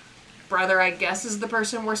his... brother, I guess, is the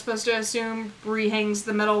person we're supposed to assume rehangs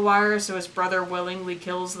the metal wire, so his brother willingly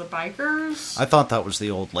kills the bikers? I thought that was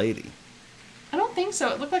the old lady. I don't think so.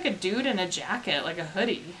 It looked like a dude in a jacket, like a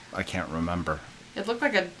hoodie. I can't remember. It looked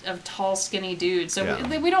like a tall, skinny dude. So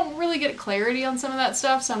we don't really get clarity on some of that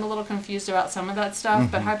stuff, so I'm a little confused about some of that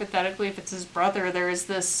stuff. But hypothetically, if it's his brother, there is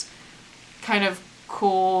this kind of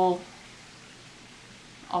cool...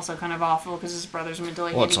 Also kind of awful because his brother's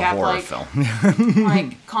mentally handicapped. It's a horror film.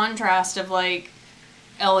 Like, contrast of, like,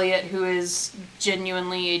 Elliot, who is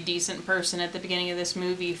genuinely a decent person at the beginning of this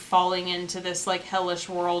movie, falling into this, like, hellish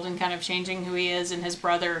world and kind of changing who he is, and his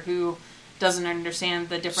brother, who doesn't understand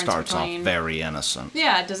the difference Starts between... off very innocent.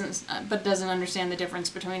 Yeah, doesn't understand the difference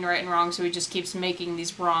between right and wrong, so he just keeps making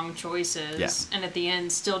these wrong choices. Yeah. And at the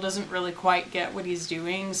end, still doesn't really quite get what he's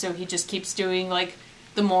doing, so he just keeps doing, like...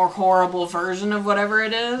 the more horrible version of whatever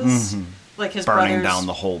it is. Like his burning down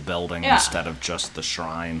the whole building instead of just the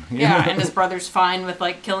shrine. Yeah, and his brother's fine with,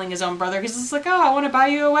 like, killing his own brother because it's like, oh, I want to buy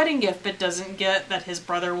you a wedding gift, but doesn't get that his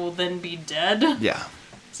brother will then be dead. Yeah.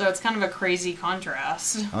 So it's kind of a crazy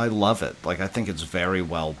contrast. I love it. Like, I think it's very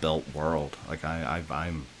well built world. Like,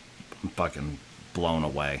 I'm fucking blown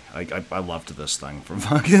away. I loved this thing from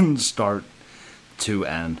fucking start to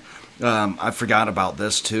end. I forgot about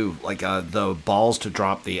this too, like the balls to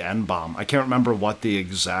drop the N-bomb. I can't remember what the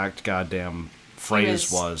exact goddamn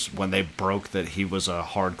phrase was when they broke that he was a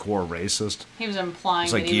hardcore racist. He was implying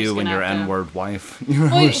it's like that he you was and your N-word wife. You know,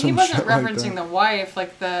 well, he wasn't referencing the wife.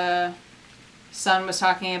 Like the son was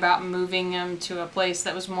talking about moving him to a place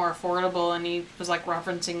that was more affordable, and he was like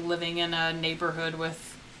referencing living in a neighborhood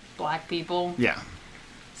with black people. Yeah.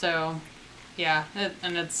 So, yeah,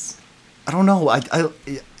 it's. I don't know.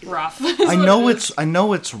 Rough. I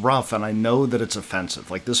know it's rough, and I know that it's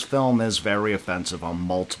offensive. Like, this film is very offensive on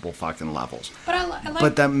multiple fucking levels. But I like.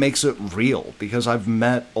 But that makes it real because I've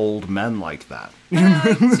met old men like that. But I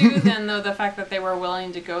like too. Then though, the fact that they were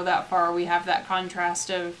willing to go that far, we have that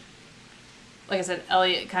contrast of, like I said,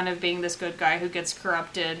 Elliot kind of being this good guy who gets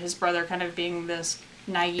corrupted, his brother kind of being this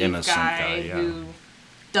naive innocent guy who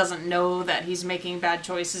doesn't know that he's making bad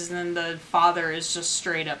choices, and then the father is just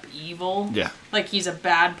straight up evil. Yeah. Like, he's a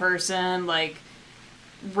bad person, like,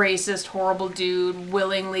 racist, horrible dude,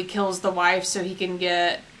 willingly kills the wife so he can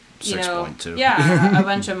get, you know, 6.2. Yeah, a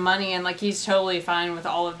bunch of money, and, like, he's totally fine with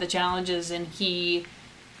all of the challenges, and he,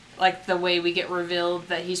 like, the way we get revealed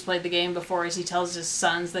that he's played the game before is he tells his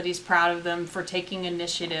sons that he's proud of them for taking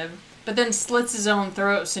initiative, but then slits his own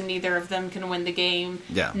throat so neither of them can win the game,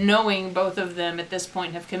 knowing both of them at this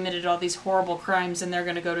point have committed all these horrible crimes and they're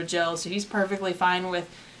going to go to jail. So he's perfectly fine with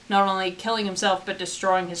not only killing himself, but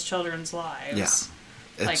destroying his children's lives.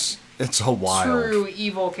 Yeah. It's a wild... true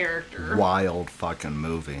evil character. Wild fucking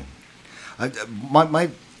movie. I've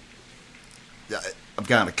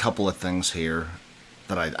got a couple of things here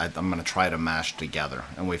that I'm going to try to mash together,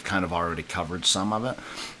 and we've kind of already covered some of it.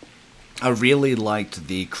 I really liked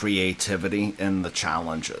the creativity in the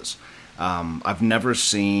challenges. I've never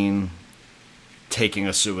seen taking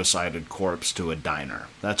a suicided corpse to a diner.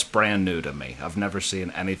 That's brand new to me. I've never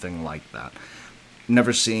seen anything like that.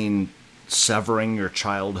 Never seen severing your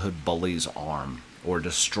childhood bully's arm or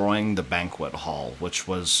destroying the banquet hall, which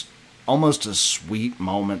was almost a sweet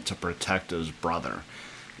moment to protect his brother.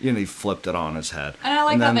 You know, he flipped it on his head. And I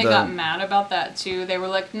like how they got mad about that, too. They were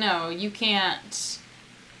like, no, you can't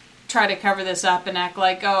try to cover this up and act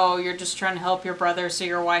like, oh, you're just trying to help your brother so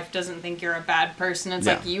your wife doesn't think you're a bad person. It's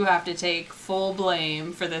like, you have to take full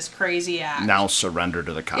blame for this crazy act. Now surrender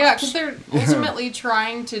to the cops. Yeah, because they're ultimately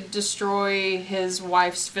trying to destroy his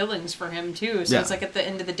wife's feelings for him, too. So it's like, at the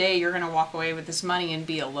end of the day, you're going to walk away with this money and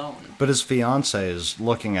be alone. But his fiance is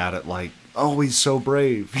looking at it like, oh, he's so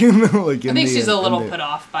brave. You know, like I think she's a little put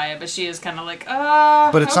off by it, but she is kind of like,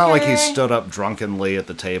 but it's not like he stood up drunkenly at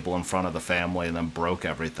the table in front of the family and then broke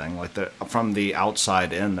everything. Like, from the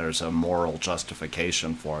outside in, there's a moral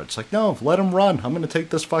justification for it. It's like, no, let him run. I'm going to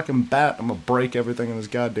take this fucking bat. I'm going to break everything in his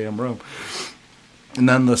goddamn room. And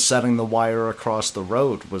then the setting the wire across the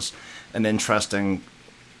road was an interesting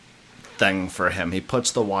thing for him. He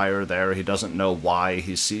puts the wire there. He doesn't know why.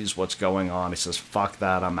 He sees what's going on. He says, fuck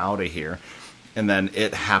that, I'm out of here. And then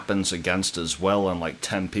it happens against his will, and like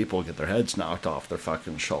 10 people get their heads knocked off their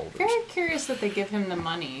fucking shoulders. Very curious that they give him the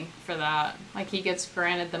money for that. Like, he gets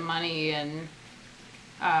granted the money and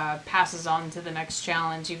passes on to the next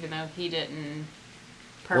challenge, even though he didn't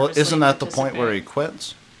purposely Well, isn't that the point where he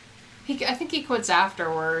quits? I think he quits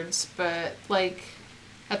afterwards, but like,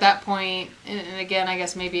 at that point, and again, I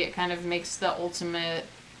guess maybe it kind of makes the ultimate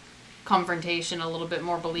confrontation a little bit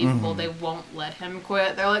more believable. They won't let him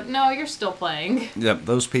quit. They're like, no, you're still playing. Yep,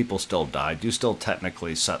 those people still died. You still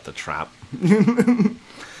technically set the trap.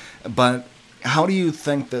 But how do you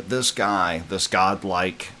think that this guy, this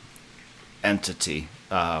godlike entity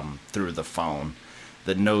through the phone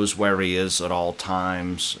that knows where he is at all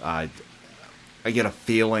times, I get a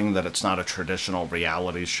feeling that it's not a traditional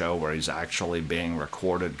reality show where he's actually being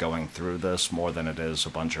recorded going through this more than it is a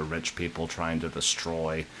bunch of rich people trying to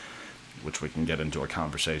destroy, which we can get into a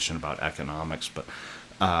conversation about economics, but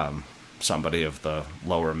somebody of the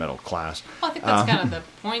lower middle class. Well, I think that's kind of the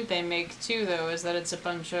point they make, too, though, is that it's a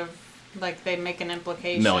bunch of, like, they make an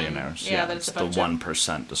implication. Millionaires, yeah. That it's a the bunch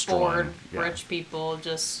 1% destroying. bored, rich people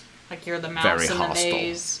just... Like, you're the mouse in the hostile.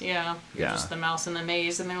 maze. Yeah. You're just the mouse in the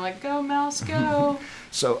maze. And they're like, go, mouse, go.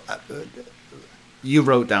 So, you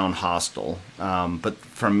wrote down Hostel. But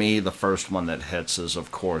for me, the first one that hits is,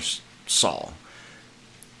 of course, Saw.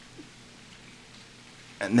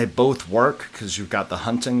 And they both work because you've got the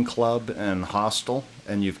hunting club in Hostel.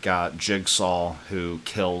 And you've got Jigsaw, who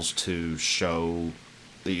kills to show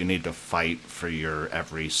that you need to fight for your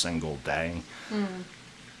every single day.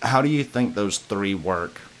 How do you think those three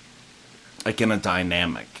work? Like, in a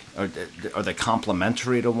dynamic? Are they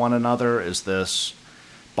complementary to one another? Is this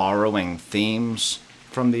borrowing themes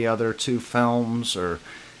from the other two films? Or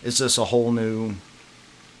is this a whole new...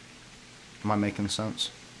 Am I making sense?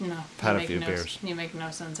 No. I've had a few beers. You make no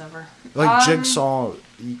sense ever. Like, Jigsaw,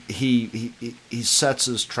 he sets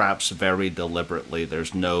his traps very deliberately.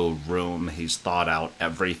 There's no room. He's thought out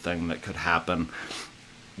everything that could happen.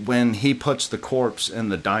 When he puts the corpse in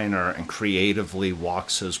the diner and creatively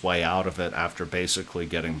walks his way out of it after basically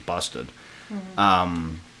getting busted,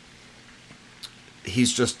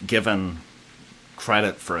 he's just given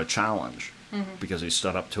credit for a challenge because he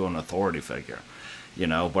stood up to an authority figure, you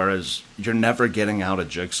know, whereas you're never getting out of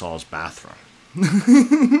Jigsaw's bathroom.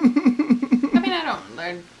 I mean,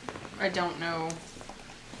 I don't know,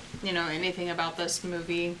 you know, anything about this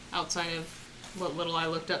movie outside of what little I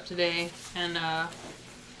looked up today, and,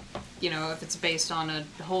 you know, if it's based on a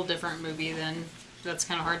whole different movie, then that's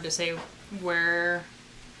kind of hard to say where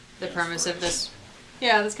the premise of this...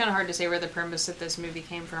 Yeah, that's kind of hard to say where the premise of this movie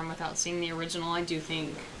came from without seeing the original. I do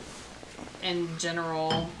think, in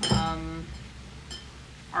general,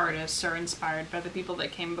 artists are inspired by the people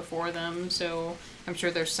that came before them, so I'm sure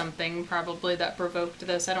there's something probably that provoked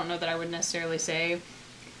this. I don't know that I would necessarily say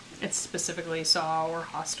it's specifically Saw or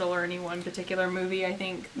Hostel or any one particular movie. I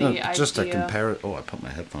think the idea... Just to compare... Oh, I put my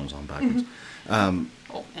headphones on backwards.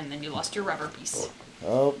 Oh, and then you lost your rubber piece.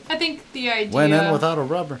 Oh. I think the idea... Went in without a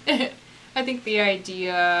rubber. I think the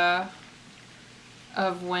idea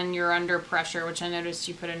of when you're under pressure, which I noticed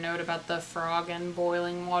you put a note about the frog and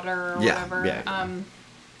boiling water or whatever. Yeah.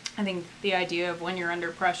 I think the idea of when you're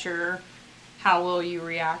under pressure, how will you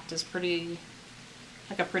react is pretty...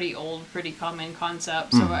 like a pretty old, pretty common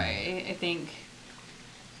concept. So I think,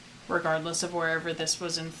 regardless of wherever this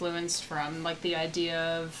was influenced from, like the idea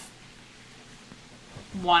of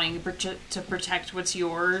wanting to protect what's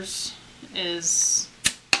yours is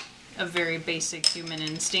a very basic human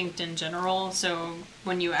instinct in general. So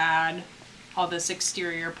when you add all this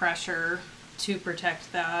exterior pressure to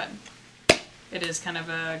protect that, it is kind of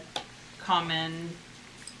a common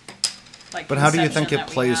like. But how do you think conception it that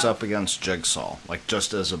we plays have. up against Jigsaw? Like,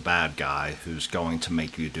 just as a bad guy who's going to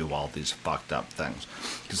make you do all these fucked up things.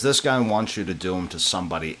 Because this guy wants you to do them to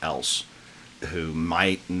somebody else who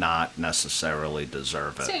might not necessarily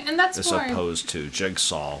deserve it. See, and that's as why- opposed to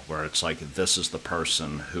Jigsaw, where it's like, this is the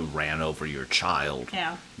person who ran over your child.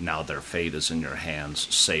 Yeah. Now their fate is in your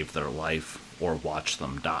hands. Save their life or watch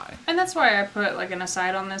them die. And that's why I put like an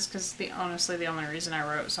aside on this, because honestly the only reason I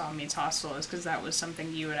wrote Saw Meets Hostel is because that was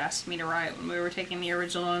something you had asked me to write when we were taking the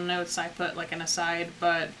original notes. I put like an aside,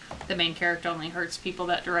 but the main character only hurts people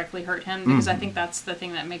that directly hurt him, because I think that's the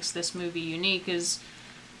thing that makes this movie unique. Is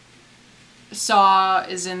Saw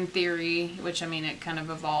is, in theory, which I mean it kind of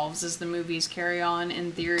evolves as the movies carry on,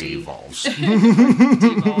 in theory Devolves.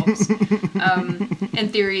 devolves. In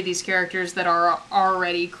theory, these characters that are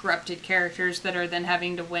already corrupted characters that are then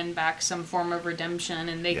having to win back some form of redemption,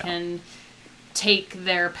 and they can take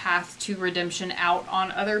their path to redemption out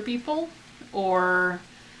on other people, or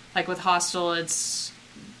like with Hostel, it's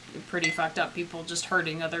pretty fucked up people just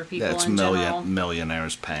hurting other people Yeah, it's in general.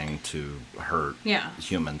 millionaires paying to hurt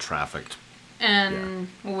human trafficked. And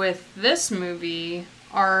with this movie,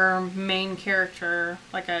 our main character,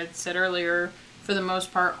 like I said earlier, for the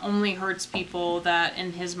most part, only hurts people that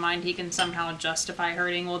in his mind he can somehow justify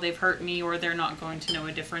hurting. Well, they've hurt me, or they're not going to know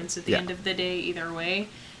a difference at the end of the day, either way.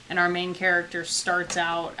 And our main character starts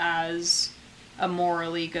out as a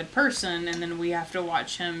morally good person, and then we have to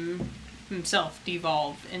watch himself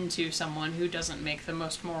devolve into someone who doesn't make the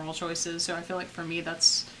most moral choices. So I feel like for me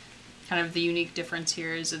that's kind of the unique difference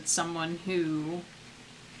here, is it's someone who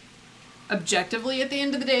objectively at the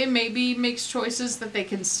end of the day maybe makes choices that they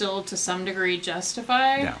can still to some degree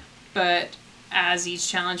justify, but as each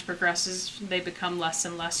challenge progresses they become less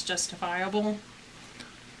and less justifiable.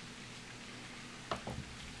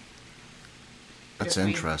 That's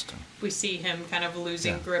interesting. We see him kind of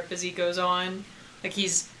losing grip as he goes on. Like,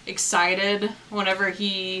 he's excited whenever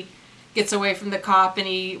he gets away from the cop,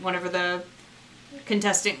 and whenever the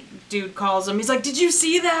contestant dude calls him, he's like, "Did you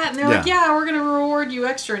see that?" And they're like, "Yeah, we're gonna reward you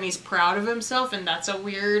extra," and he's proud of himself, and that's a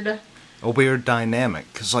weird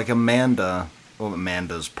dynamic, because like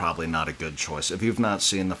Amanda's probably not a good choice. If you've not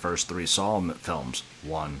seen the first 3 Saw films,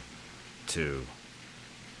 1, 2,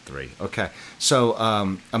 3. Okay,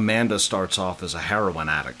 so Amanda starts off as a heroin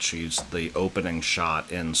addict. She's the opening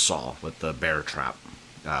shot in Saw with the bear trap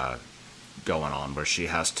going on, where she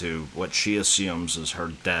has to, what she assumes is her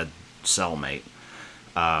dead cellmate.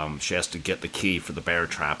 She has to get the key for the bear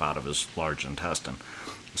trap out of his large intestine.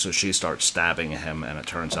 So she starts stabbing him, and it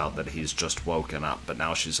turns out that he's just woken up. But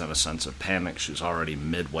now she's in a sense of panic. She's already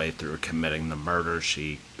midway through committing the murder.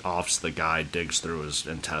 She offs the guy, digs through his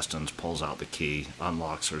intestines, pulls out the key,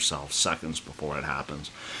 unlocks herself seconds before it happens.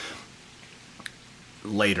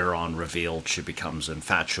 Later on revealed, she becomes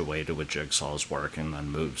infatuated with Jigsaw's work and then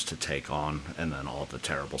moves to take on, and then all the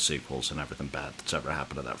terrible sequels and everything bad that's ever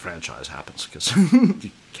happened to that franchise happens, because you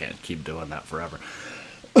can't keep doing that forever.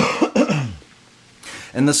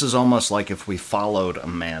 And this is almost like if we followed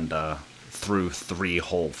Amanda through 3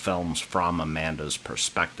 whole films from Amanda's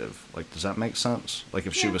perspective. Like, does that make sense? Like,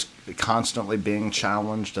 if she was constantly being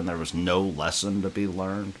challenged and there was no lesson to be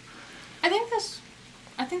learned.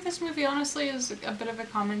 I think this movie honestly is a bit of a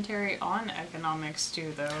commentary on economics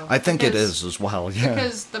too, though. I think it is as well, yeah.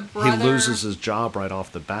 Because the brother... He loses his job right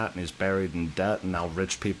off the bat, and he's buried in debt, and now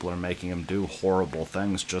rich people are making him do horrible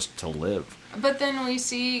things just to live. But then we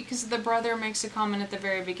see, because the brother makes a comment at the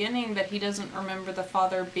very beginning that he doesn't remember the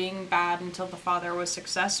father being bad until the father was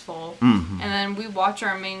successful. Mm-hmm. And then we watch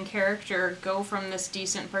our main character go from this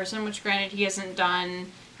decent person, which granted he hasn't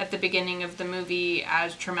done at the beginning of the movie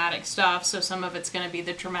as traumatic stuff, so some of it's going to be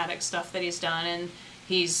the traumatic stuff that he's done, and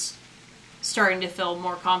he's starting to feel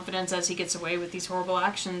more confidence as he gets away with these horrible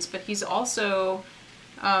actions, but he's also,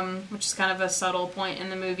 which is kind of a subtle point in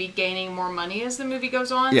the movie, gaining more money as the movie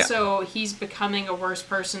goes on, so he's becoming a worse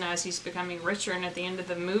person as he's becoming richer, and at the end of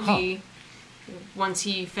the movie, once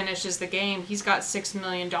he finishes the game, he's got $6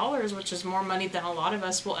 million, which is more money than a lot of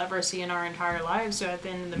us will ever see in our entire lives, so at the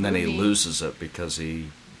end of the movie... And then he loses it because he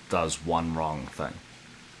does one wrong thing.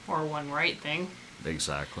 Or one right thing.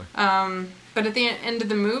 Exactly. But at the end of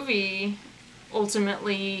the movie,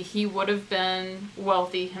 ultimately, he would have been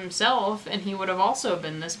wealthy himself, and he would have also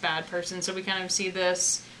been this bad person. So we kind of see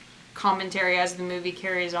this commentary as the movie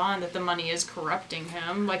carries on, that the money is corrupting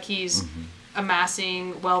him. Like, he's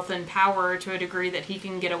amassing wealth and power to a degree that he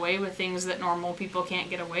can get away with things that normal people can't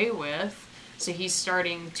get away with. So he's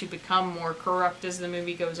starting to become more corrupt as the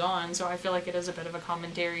movie goes on. So I feel like it is a bit of a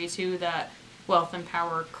commentary, too, that wealth and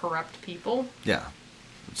power corrupt people. Yeah.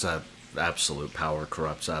 It's that absolute power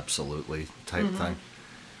corrupts absolutely type thing.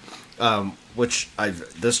 Which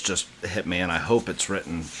this just hit me, and I hope it's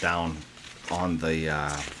written down on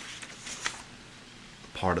the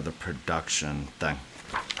part of the production thing.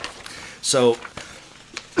 So,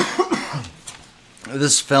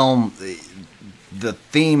 this film, the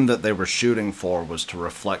theme that they were shooting for was to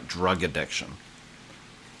reflect drug addiction.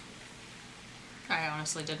 I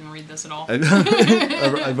honestly didn't read this at all.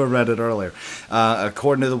 I read it earlier.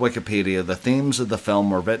 According to the Wikipedia, the themes of the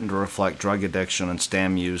film were written to reflect drug addiction, and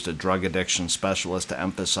Stam used a drug addiction specialist to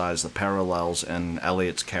emphasize the parallels in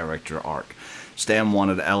Elliot's character arc. Stam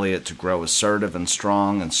wanted Elliot to grow assertive and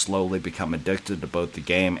strong and slowly become addicted to both the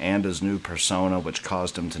game and his new persona, which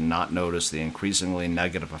caused him to not notice the increasingly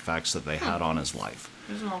negative effects that they had on his life.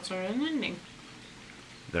 There's also an ending.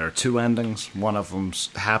 There are two endings. One of them's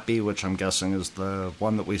happy, which I'm guessing is the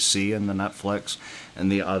one that we see in the Netflix, and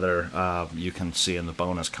the other you can see in the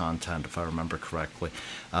bonus content, if I remember correctly,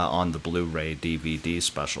 on the Blu-ray DVD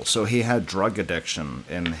special. So he had drug addiction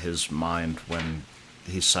in his mind when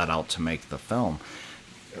he set out to make the film.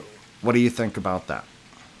 What do you think about that?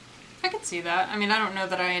 I could see that. I mean, I don't know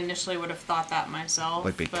that I initially would have thought that myself.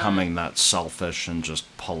 Like becoming that selfish and just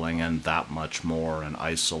pulling in that much more and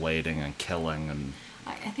isolating and killing and...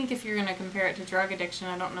 I think if you're going to compare it to drug addiction,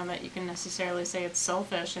 I don't know that you can necessarily say it's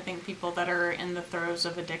selfish. I think people that are in the throes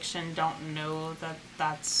of addiction don't know that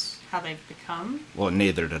that's how they've become. Well,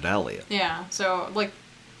 neither did Elliot. Yeah, so, like,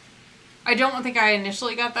 I don't think I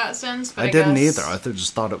initially got that sense, but I didn't either. I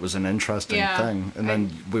just thought it was an interesting thing. And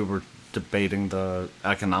then we were debating the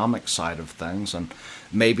economic side of things, and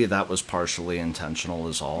maybe that was partially intentional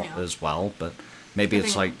as well, but... Maybe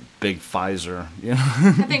it's like big Pfizer, you know?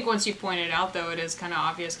 I think once you point it out, though, it is kind of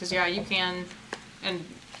obvious. Because, yeah, you can... And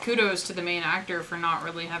kudos to the main actor for not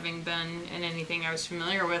really having been in anything I was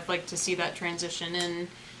familiar with. Like, to see that transition in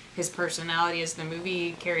his personality as the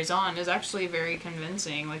movie carries on is actually very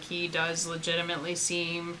convincing. Like, he does legitimately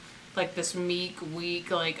seem like this meek,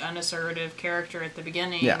 weak, like, unassertive character at the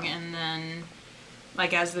beginning. Yeah. And then...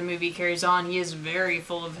 Like, as the movie carries on, he is very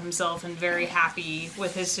full of himself and very happy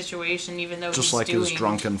with his situation, even though just like his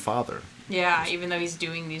drunken father. Yeah, even though he's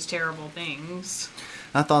doing these terrible things.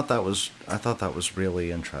 I thought that was really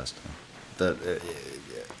interesting. That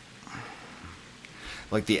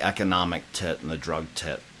like the economic tit and the drug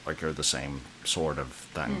tit, like, are the same sort of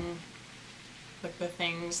thing. Mm-hmm. Like the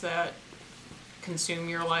things that consume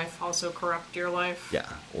your life also corrupt your life.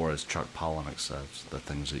 Yeah, or as Chuck Palahniuk says, the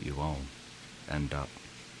things that you own end up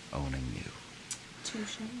owning you.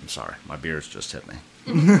 Touché. I'm sorry, my beer's just hit me.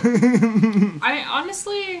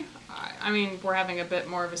 I mean, we're having a bit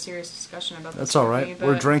more of a serious discussion about this. That's all right.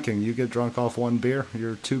 We're drinking. You get drunk off one beer,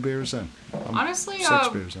 you're 2 beers in. Honestly, 6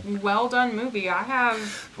 beers in. Well done movie. I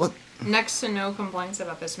have next to no complaints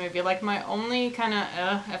about this movie. Like, my only kind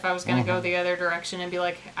of if I was going to go the other direction and be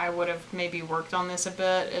like, I would have maybe worked on this a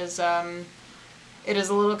bit, is it is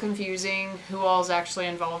a little confusing who all is actually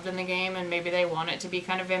involved in the game, and maybe they want it to be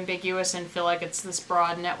kind of ambiguous and feel like it's this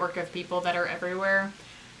broad network of people that are everywhere.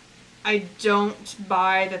 I don't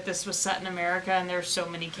buy that this was set in America and there's so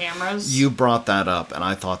many cameras. You brought that up, and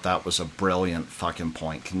I thought that was a brilliant fucking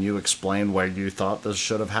point. Can you explain where you thought this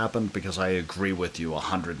should have happened? Because I agree with you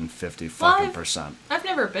 150 fucking percent. I've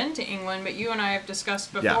never been to England, but you and I have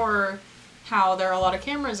discussed before how there are a lot of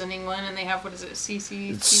cameras in England, and they have, what is it,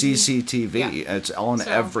 CCTV? It's CCTV. Yeah. It's on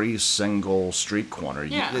every single street corner.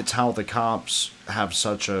 Yeah. It's how the cops have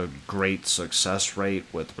such a great success rate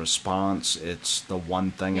with response. It's the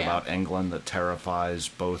one thing about England that terrifies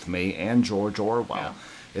both me and George Orwell. Yeah.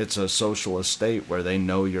 It's a socialist state where they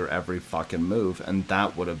know your every fucking move, and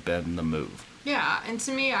that would have been the move. Yeah, and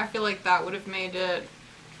to me, I feel like that would have made it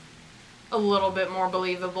a little bit more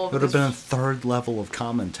believable. It would have been a third level of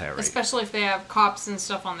commentary. Especially if they have cops and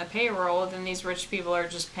stuff on the payroll, then these rich people are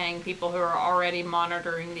just paying people who are already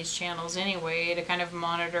monitoring these channels anyway to kind of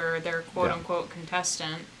monitor their quote-unquote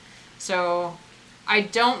contestant. So, I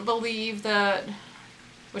don't believe that...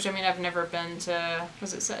 Which, I mean, I've never been to...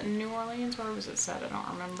 Was it set in New Orleans? Where was it set? I don't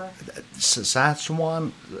remember.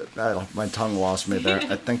 Saskatchewan? My tongue lost me there.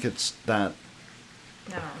 I think it's that...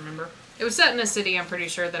 I don't remember. It was set in a city I'm pretty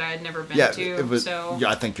sure that I had never been to. Yeah,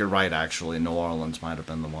 I think you're right, actually. New Orleans might have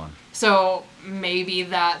been the one. So maybe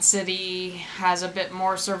that city has a bit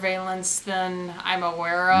more surveillance than I'm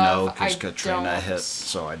aware of. No, because Katrina hit,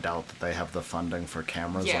 so I doubt that they have the funding for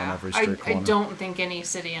cameras on every street corner. I don't think any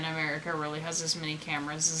city in America really has as many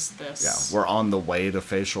cameras as this. Yeah, we're on the way to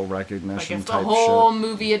facial recognition like if type the whole shit.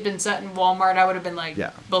 movie had been set in Walmart, I would have been like,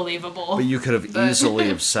 believable. But you could have easily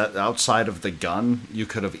have set, outside of the gun, you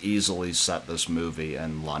could have easily easily set this movie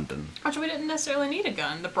in London. Which we didn't necessarily need a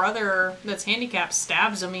gun. The brother that's handicapped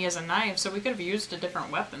stabs him. He has a knife, so we could have used a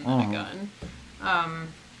different weapon than a gun.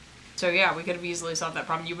 So yeah, we could have easily solved that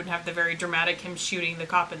problem. You wouldn't have the very dramatic him shooting the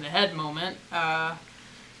cop in the head moment.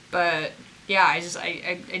 But yeah,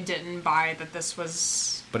 I didn't buy that this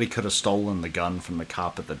was... But he could have stolen the gun from the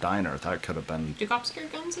cop at the diner. That could have been... Do cops carry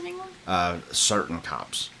guns in England? Certain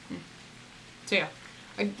cops. So yeah,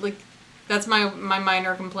 that's my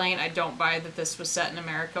minor complaint. I don't buy that this was set in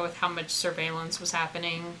America with how much surveillance was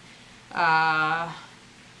happening.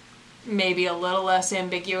 Maybe a little less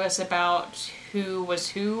ambiguous about who was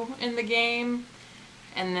who in the game.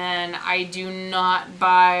 And then I do not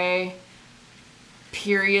buy,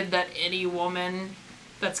 period, that any woman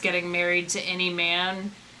that's getting married to any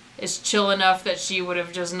man is chill enough that she would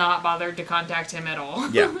have just not bothered to contact him at all.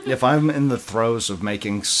 Yeah, if I'm in the throes of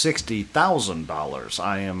making $60,000,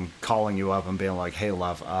 I am calling you up and being like, hey,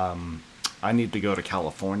 love, I need to go to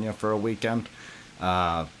California for a weekend,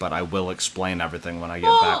 but I will explain everything when I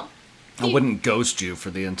get back. I wouldn't ghost you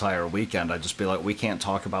for the entire weekend. I'd just be like, we can't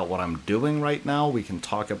talk about what I'm doing right now. We can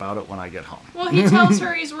talk about it when I get home. Well, he tells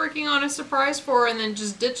her he's working on a surprise for her and then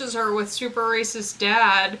just ditches her with super racist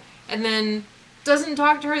dad and then doesn't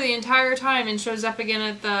talk to her the entire time and shows up again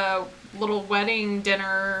at the little wedding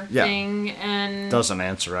dinner thing and... Doesn't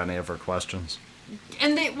answer any of her questions.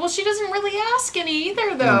 And she doesn't really ask any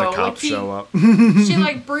either, though. And the cops show up. She,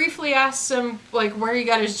 briefly asks him, where he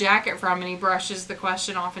got his jacket from, and he brushes the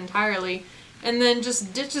question off entirely, and then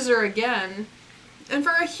just ditches her again. And for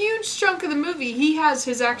a huge chunk of the movie, he has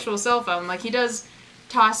his actual cell phone. He does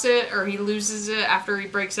toss it, or he loses it after he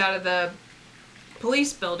breaks out of the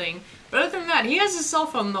police building. But other than that, he has his cell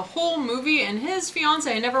phone the whole movie, and his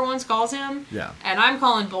fiancée never once calls him. Yeah. And I'm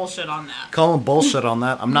calling bullshit on that. Calling bullshit on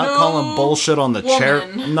that? I'm not calling bullshit on the chair.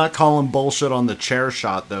 I'm not calling bullshit on the chair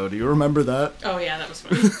shot, though. Do you remember that? Oh, yeah, that was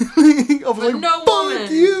funny. I was like, no fuck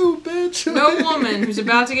woman, you, bitch. No woman who's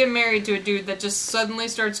about to get married to a dude that just suddenly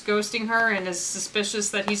starts ghosting her and is suspicious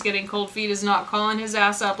that he's getting cold feet is not calling his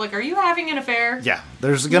ass up. Are you having an affair? Yeah,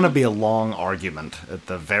 there's going to be a long argument, at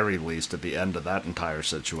the very least, at the end of that entire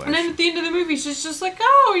situation. And then at the end of the movie, she's just like,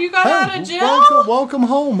 oh, you got out of jail? Welcome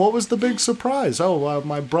home. What was the big surprise? Oh,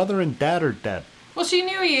 my brother and dad are dead. Well, she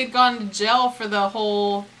knew he had gone to jail for the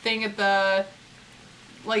whole thing at the,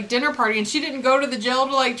 dinner party, and she didn't go to the jail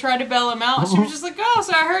to, try to bail him out. She was just like, oh,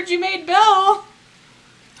 so I heard you made bail.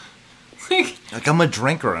 I'm a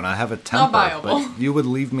drinker and I have a temper, but you would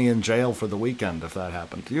leave me in jail for the weekend if that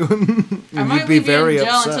happened to you. I might leave you in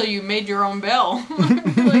jail until you made your own bail.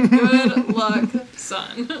 Good luck,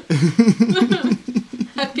 son.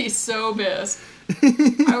 I'd be so pissed.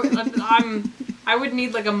 I would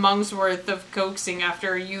need a month's worth of coaxing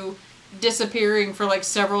after you disappearing for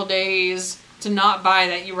several days to not buy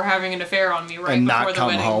that you were having an affair on me right and before not the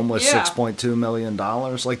wedding. come home with $6.2 million.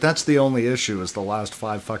 That's the only issue is the last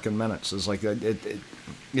 5 fucking minutes. Is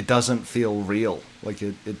it doesn't feel real.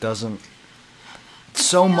 It doesn't.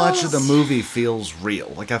 So much of the movie feels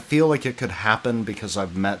real. I feel like it could happen because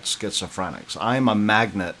I've met schizophrenics. I'm a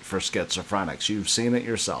magnet for schizophrenics. You've seen it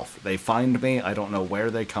yourself. They find me. I don't know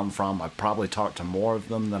where they come from. I've probably talked to more of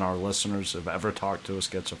them than our listeners have ever talked to a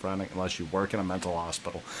schizophrenic, unless you work in a mental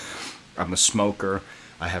hospital. I'm a smoker.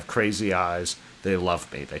 I have crazy eyes. They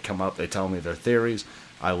love me. They come up. They tell me their theories.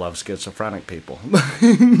 I love schizophrenic people.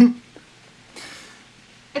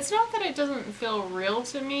 It's not that it doesn't feel real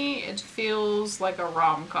to me. It feels like a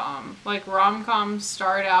rom-com. Rom-coms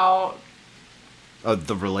start out...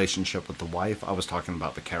 The relationship with the wife? I was talking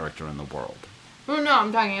about the character in the world. Well, no,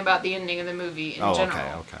 I'm talking about the ending of the movie in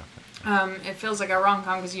general. Okay. It feels like a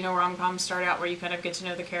rom-com because, rom-coms start out where you kind of get to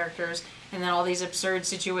know the characters and then all these absurd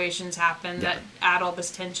situations happen that add all this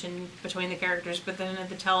tension between the characters. But then at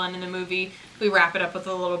the tail end of the movie, we wrap it up with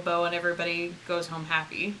a little bow and everybody goes home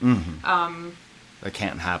happy. Mm-hmm. That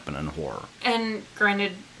can't happen in horror. And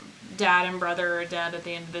granted, dad and brother are dead at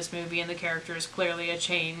the end of this movie, and the character is clearly a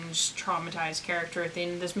changed, traumatized character at the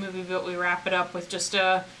end of this movie, but we wrap it up with just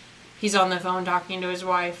he's on the phone talking to his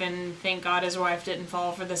wife, and thank God his wife didn't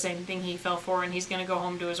fall for the same thing he fell for, and he's going to go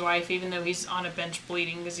home to his wife, even though he's on a bench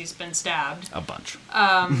bleeding because he's been stabbed. A bunch.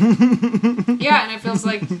 Yeah, and it feels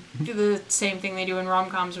like the same thing they do in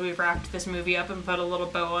rom-coms. We've wrapped this movie up and put a little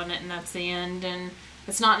bow on it, and that's the end, and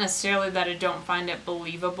it's not necessarily that I don't find it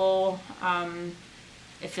believable.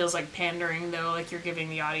 It feels like pandering, though, like you're giving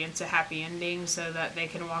the audience a happy ending so that they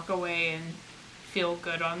can walk away and feel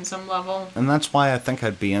good on some level. And that's why I think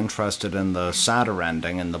I'd be interested in the sadder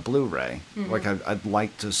ending in the Blu-ray. Mm-hmm. I'd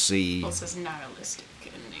like to see... Well, it says nihilistic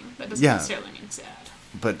ending. That doesn't necessarily mean sad.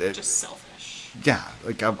 But just selfish. Yeah,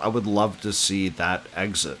 I would love to see that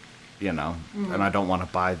exit you know, and I don't want to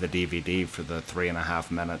buy the DVD for the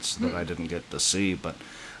 3.5 minutes that I didn't get to see, but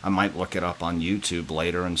I might look it up on YouTube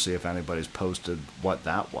later and see if anybody's posted what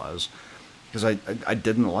that was, because I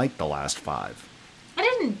didn't like the last 5. I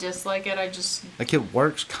didn't dislike it, I just... Like, it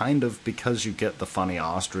works kind of because you get the funny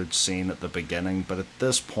ostrich scene at the beginning, but at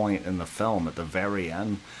this point in the film, at the very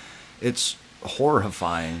end, it's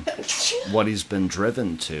horrifying what he's been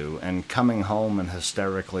driven to, and coming home and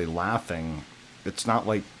hysterically laughing, it's not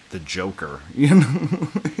like the Joker, you know?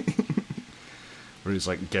 Where he's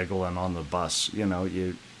like giggling on the bus, you know,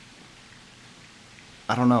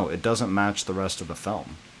 I don't know, it doesn't match the rest of the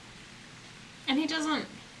film. And he doesn't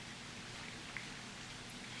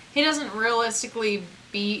realistically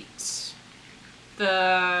beat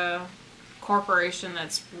the corporation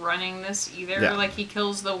that's running this either. Yeah. Like, he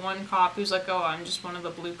kills the one cop who's like, oh, I'm just one of the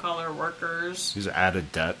blue-collar workers. He's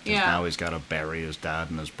added debt, because Yeah. now he's got to bury his dad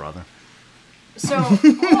and his brother. So,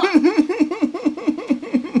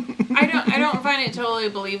 I don't find it totally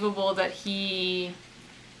believable that he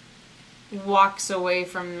walks away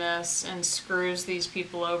from this and screws these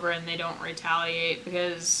people over and they don't retaliate,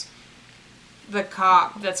 because the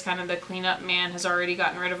cop that's kind of the cleanup man has already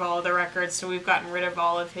gotten rid of all of the records, so we've gotten rid of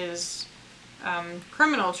all of his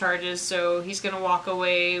criminal charges, so he's going to walk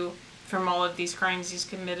away from all of these crimes he's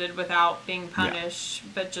committed without being punished,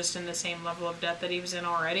 but just in the same level of debt that he was in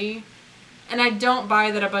already. And I don't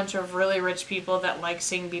buy that a bunch of really rich people that like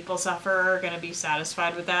seeing people suffer are going to be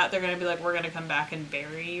satisfied with that. They're going to be like, we're going to come back and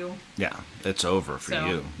bury you. Yeah, it's over for So,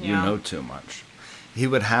 you. yeah. You know too much. He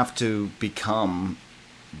would have to become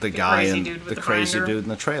the guy crazy in dude with the the crazy grinder. dude in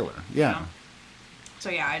the trailer. Yeah. So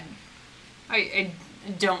yeah, I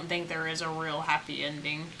don't think there is a real happy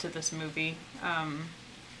ending to this movie.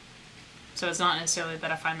 So it's not necessarily that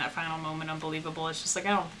I find that final moment unbelievable. It's just like,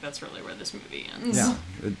 I don't think that's really where this movie ends. Yeah.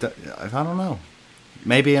 I don't know.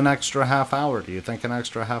 Maybe an extra half hour. Do you think an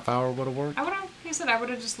extra half hour would have worked? I would have, like I said, I would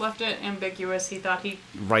have just left it ambiguous. He thought he...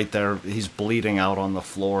 Right there, he's bleeding out on the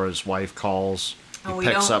floor. His wife calls. He And we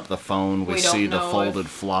picks don't- up the phone. We we see don't the know folded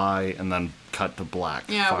if- fly, and then cut to black.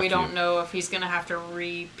 Yeah, Fuck we don't you. know if he's going to have to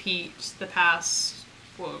repeat the past,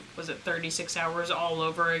 what was it, 36 hours all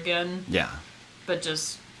over again. Yeah. But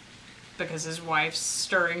just because his wife's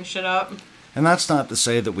stirring shit up. And that's not to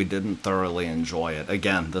say that we didn't thoroughly enjoy it.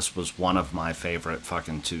 Again, this was one of my favorite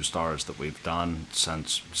fucking 2 stars that we've done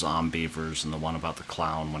since Zombievers and the one about the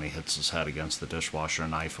clown when he hits his head against the dishwasher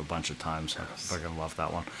knife a bunch of times. I fucking love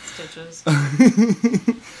that one. Stitches.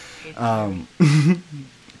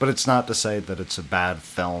 But it's not to say that it's a bad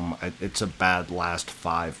film. It's a bad last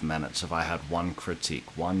 5 minutes. If I had one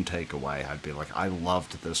critique, one takeaway, I'd be like, I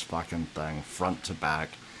loved this fucking thing front to back,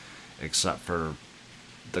 except for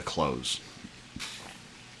the close.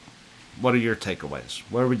 What are your takeaways?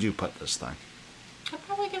 Where would you put this thing? I'd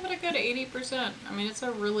probably give it a good 80%. I mean, it's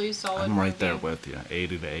a really solid I'm right movie. there with you,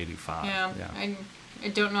 80 to 85. Yeah, I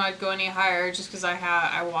don't know I'd go any higher just because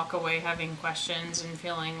I walk away having questions and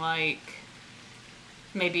feeling like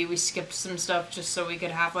maybe we skipped some stuff just so we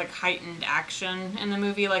could have like heightened action in the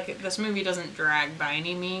movie. Like, this movie doesn't drag by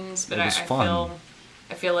any means, but It was fun.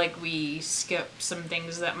 I feel like we skipped some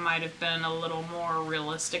things that might have been a little more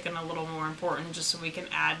realistic and a little more important just so we can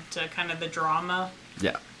add to kind of the drama.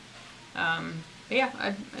 Yeah. But yeah,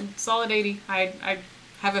 I'd solid 80. I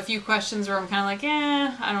have a few questions where I'm kind of like,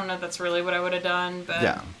 I don't know if that's really what I would have done, but...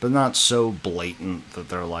 Yeah, but not so blatant that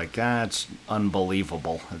they're like, it's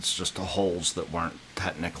unbelievable. It's just the holes that weren't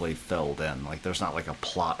technically filled in. Like, there's not like a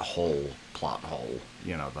plot hole,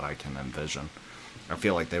 you know, that I can envision. I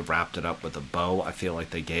feel like they wrapped it up with a bow. I feel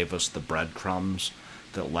like they gave us the breadcrumbs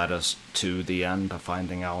that led us to the end of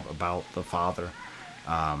finding out about the father.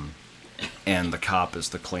 And the cop is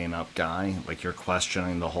the cleanup guy. Like, you're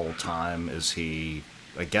questioning the whole time, is he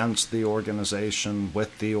against the organization,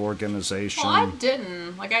 with the organization? Well, I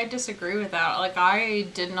didn't. Like, I disagree with that. Like, I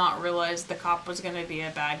did not realize the cop was going to be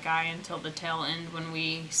a bad guy until the tail end when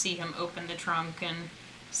we see him open the trunk and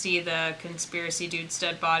see the conspiracy dude's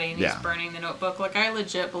dead body and he's burning the notebook. Like, I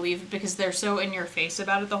legit believe, because they're so in your face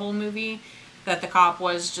about it the whole movie, that the cop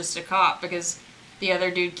was just a cop, because the other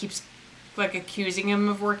dude keeps, like, accusing him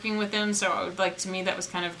of working with him. So, like, to me, that was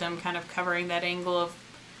kind of them kind of covering that angle of,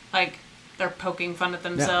 like, they're poking fun at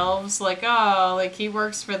themselves. Yeah. Like, oh, like, he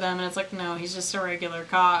works for them. And it's like, no, he's just a regular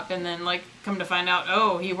cop. And then, like, come to find out,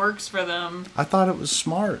 oh, he works for them. I thought it was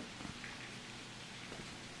smart.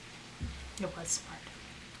 It was smart.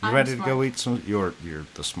 You ready to go eat some... You're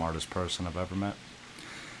the smartest person I've ever met.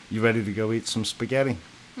 You ready to go eat some spaghetti?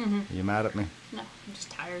 Mm-hmm. Are you mad at me? No, I'm just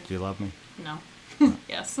tired. Do you love me? No.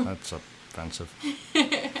 Yes. That's offensive.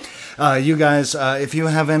 You guys, if you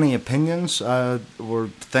have any opinions or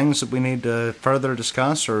things that we need to further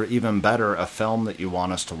discuss, or even better, a film that you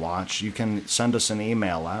want us to watch, you can send us an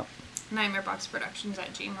email at,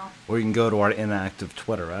 NightmareBoxProductions@gmail. or you can go to our inactive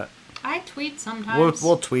Twitter at. I tweet sometimes.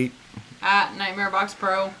 We'll tweet. At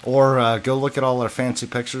NightmareBoxPro. Or go look at all our fancy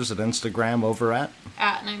pictures at Instagram over at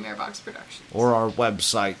NightmareBoxProductions. or our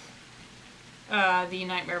website,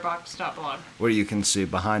 TheNightmareBox.blog. where you can see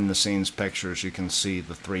behind-the-scenes pictures. You can see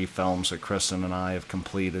the 3 films that Kristen and I have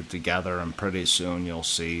completed together, and pretty soon you'll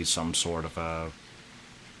see some sort of a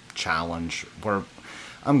challenge.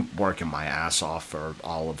 I'm working my ass off for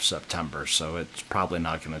all of September, so it's probably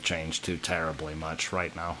not going to change too terribly much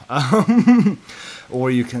right now.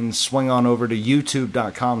 Or you can swing on over to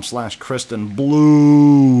youtube.com/Kristen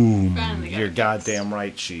Bloom. You're goddamn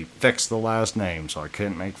right, she fixed the last name, so I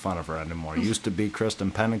couldn't make fun of her anymore. Used to be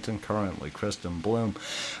Kristen Pennington, currently Kristen Bloom.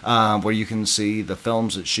 Where you can see the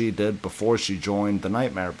films that she did before she joined the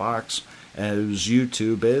Nightmare Box. As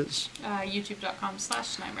YouTube is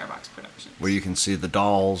youtube.com/NightmareBoxProductions, where you can see the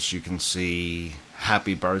dolls, you can see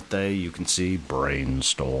Happy Birthday, you can see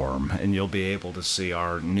Brainstorm, and you'll be able to see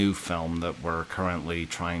our new film that we're currently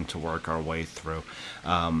trying to work our way through.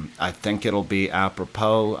 I think it'll be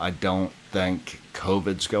apropos. I don't think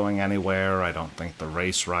COVID's going anywhere. I don't think the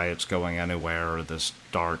race riot's going anywhere, or this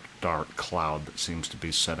dark, dark cloud that seems to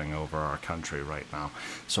be sitting over our country right now.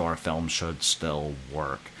 So our film should still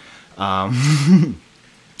work.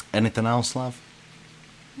 Anything else, love?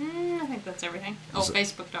 I think that's everything.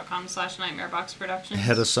 Facebook.com/NightmareBoxProductions.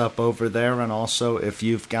 Hit us up over there, and also if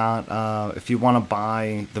you've got, if you want to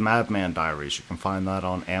buy the Madman Diaries, you can find that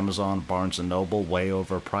on Amazon, Barnes & Noble, way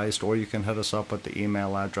overpriced, or you can hit us up at the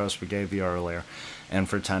email address we gave you earlier, and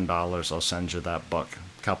for $10 I'll send you that book.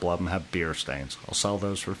 A couple of them have beer stains. I'll sell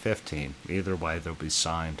those for $15. Either way, they'll be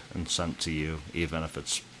signed and sent to you, even if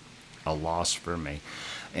it's a loss for me.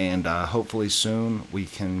 And hopefully soon we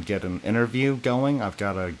can get an interview going. I've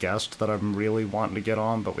got a guest that I'm really wanting to get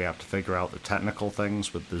on, but we have to figure out the technical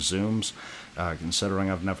things with the Zooms, considering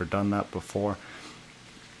I've never done that before.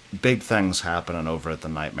 Big things happening over at the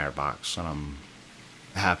Nightmare Box, and I'm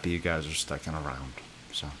happy you guys are sticking around.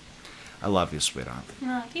 So, I love you, sweetheart.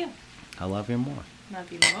 Love you. I love you more. Love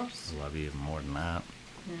you most. I love you even more than that.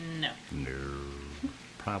 No. No.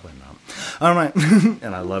 Probably not. All right.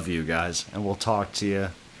 And I love you guys. And we'll talk to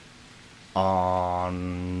you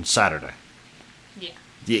on Saturday. Yeah.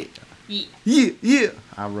 Yeah. Yeah. Yeah. Yeah.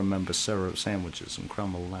 I remember syrup sandwiches and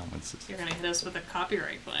crumb allowances. You're going to hit us with a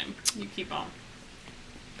copyright claim. You keep on.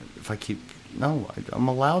 If I keep... No, I'm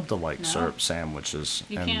allowed to like No. syrup sandwiches.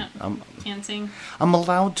 You and can't. Can't sing. I'm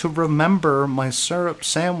allowed to remember my syrup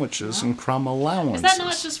sandwiches and crumb allowances. Is that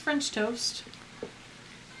not just French toast?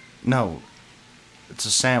 No. It's a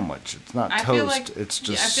sandwich. It's not toast. Feel like, it's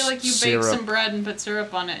just I feel like you syrup. bake some bread and put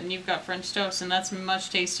syrup on it, and you've got French toast, and that's much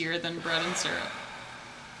tastier than bread and syrup.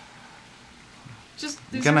 Just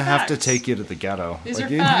I'm gonna have to take you to the ghetto. These are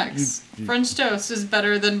facts. French toast is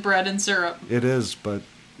better than bread and syrup. It is, but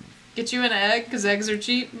Get you an egg, because eggs are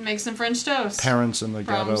cheap, and make some French toast. parents in the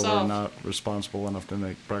Problem ghetto are solved. not responsible enough to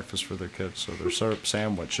make breakfast for their kids, so their syrup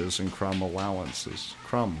sandwiches and crumb allowances.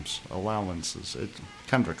 Crumbs, allowances.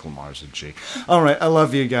 Kendrick Lamar's a G. All right, I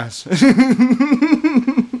love you guys.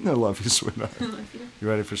 I love you, sweetheart. I love you. You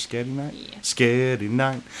ready for Sketty Night? Yeah. Sketty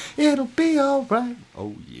Night. It'll be all right.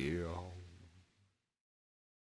 Oh, yeah.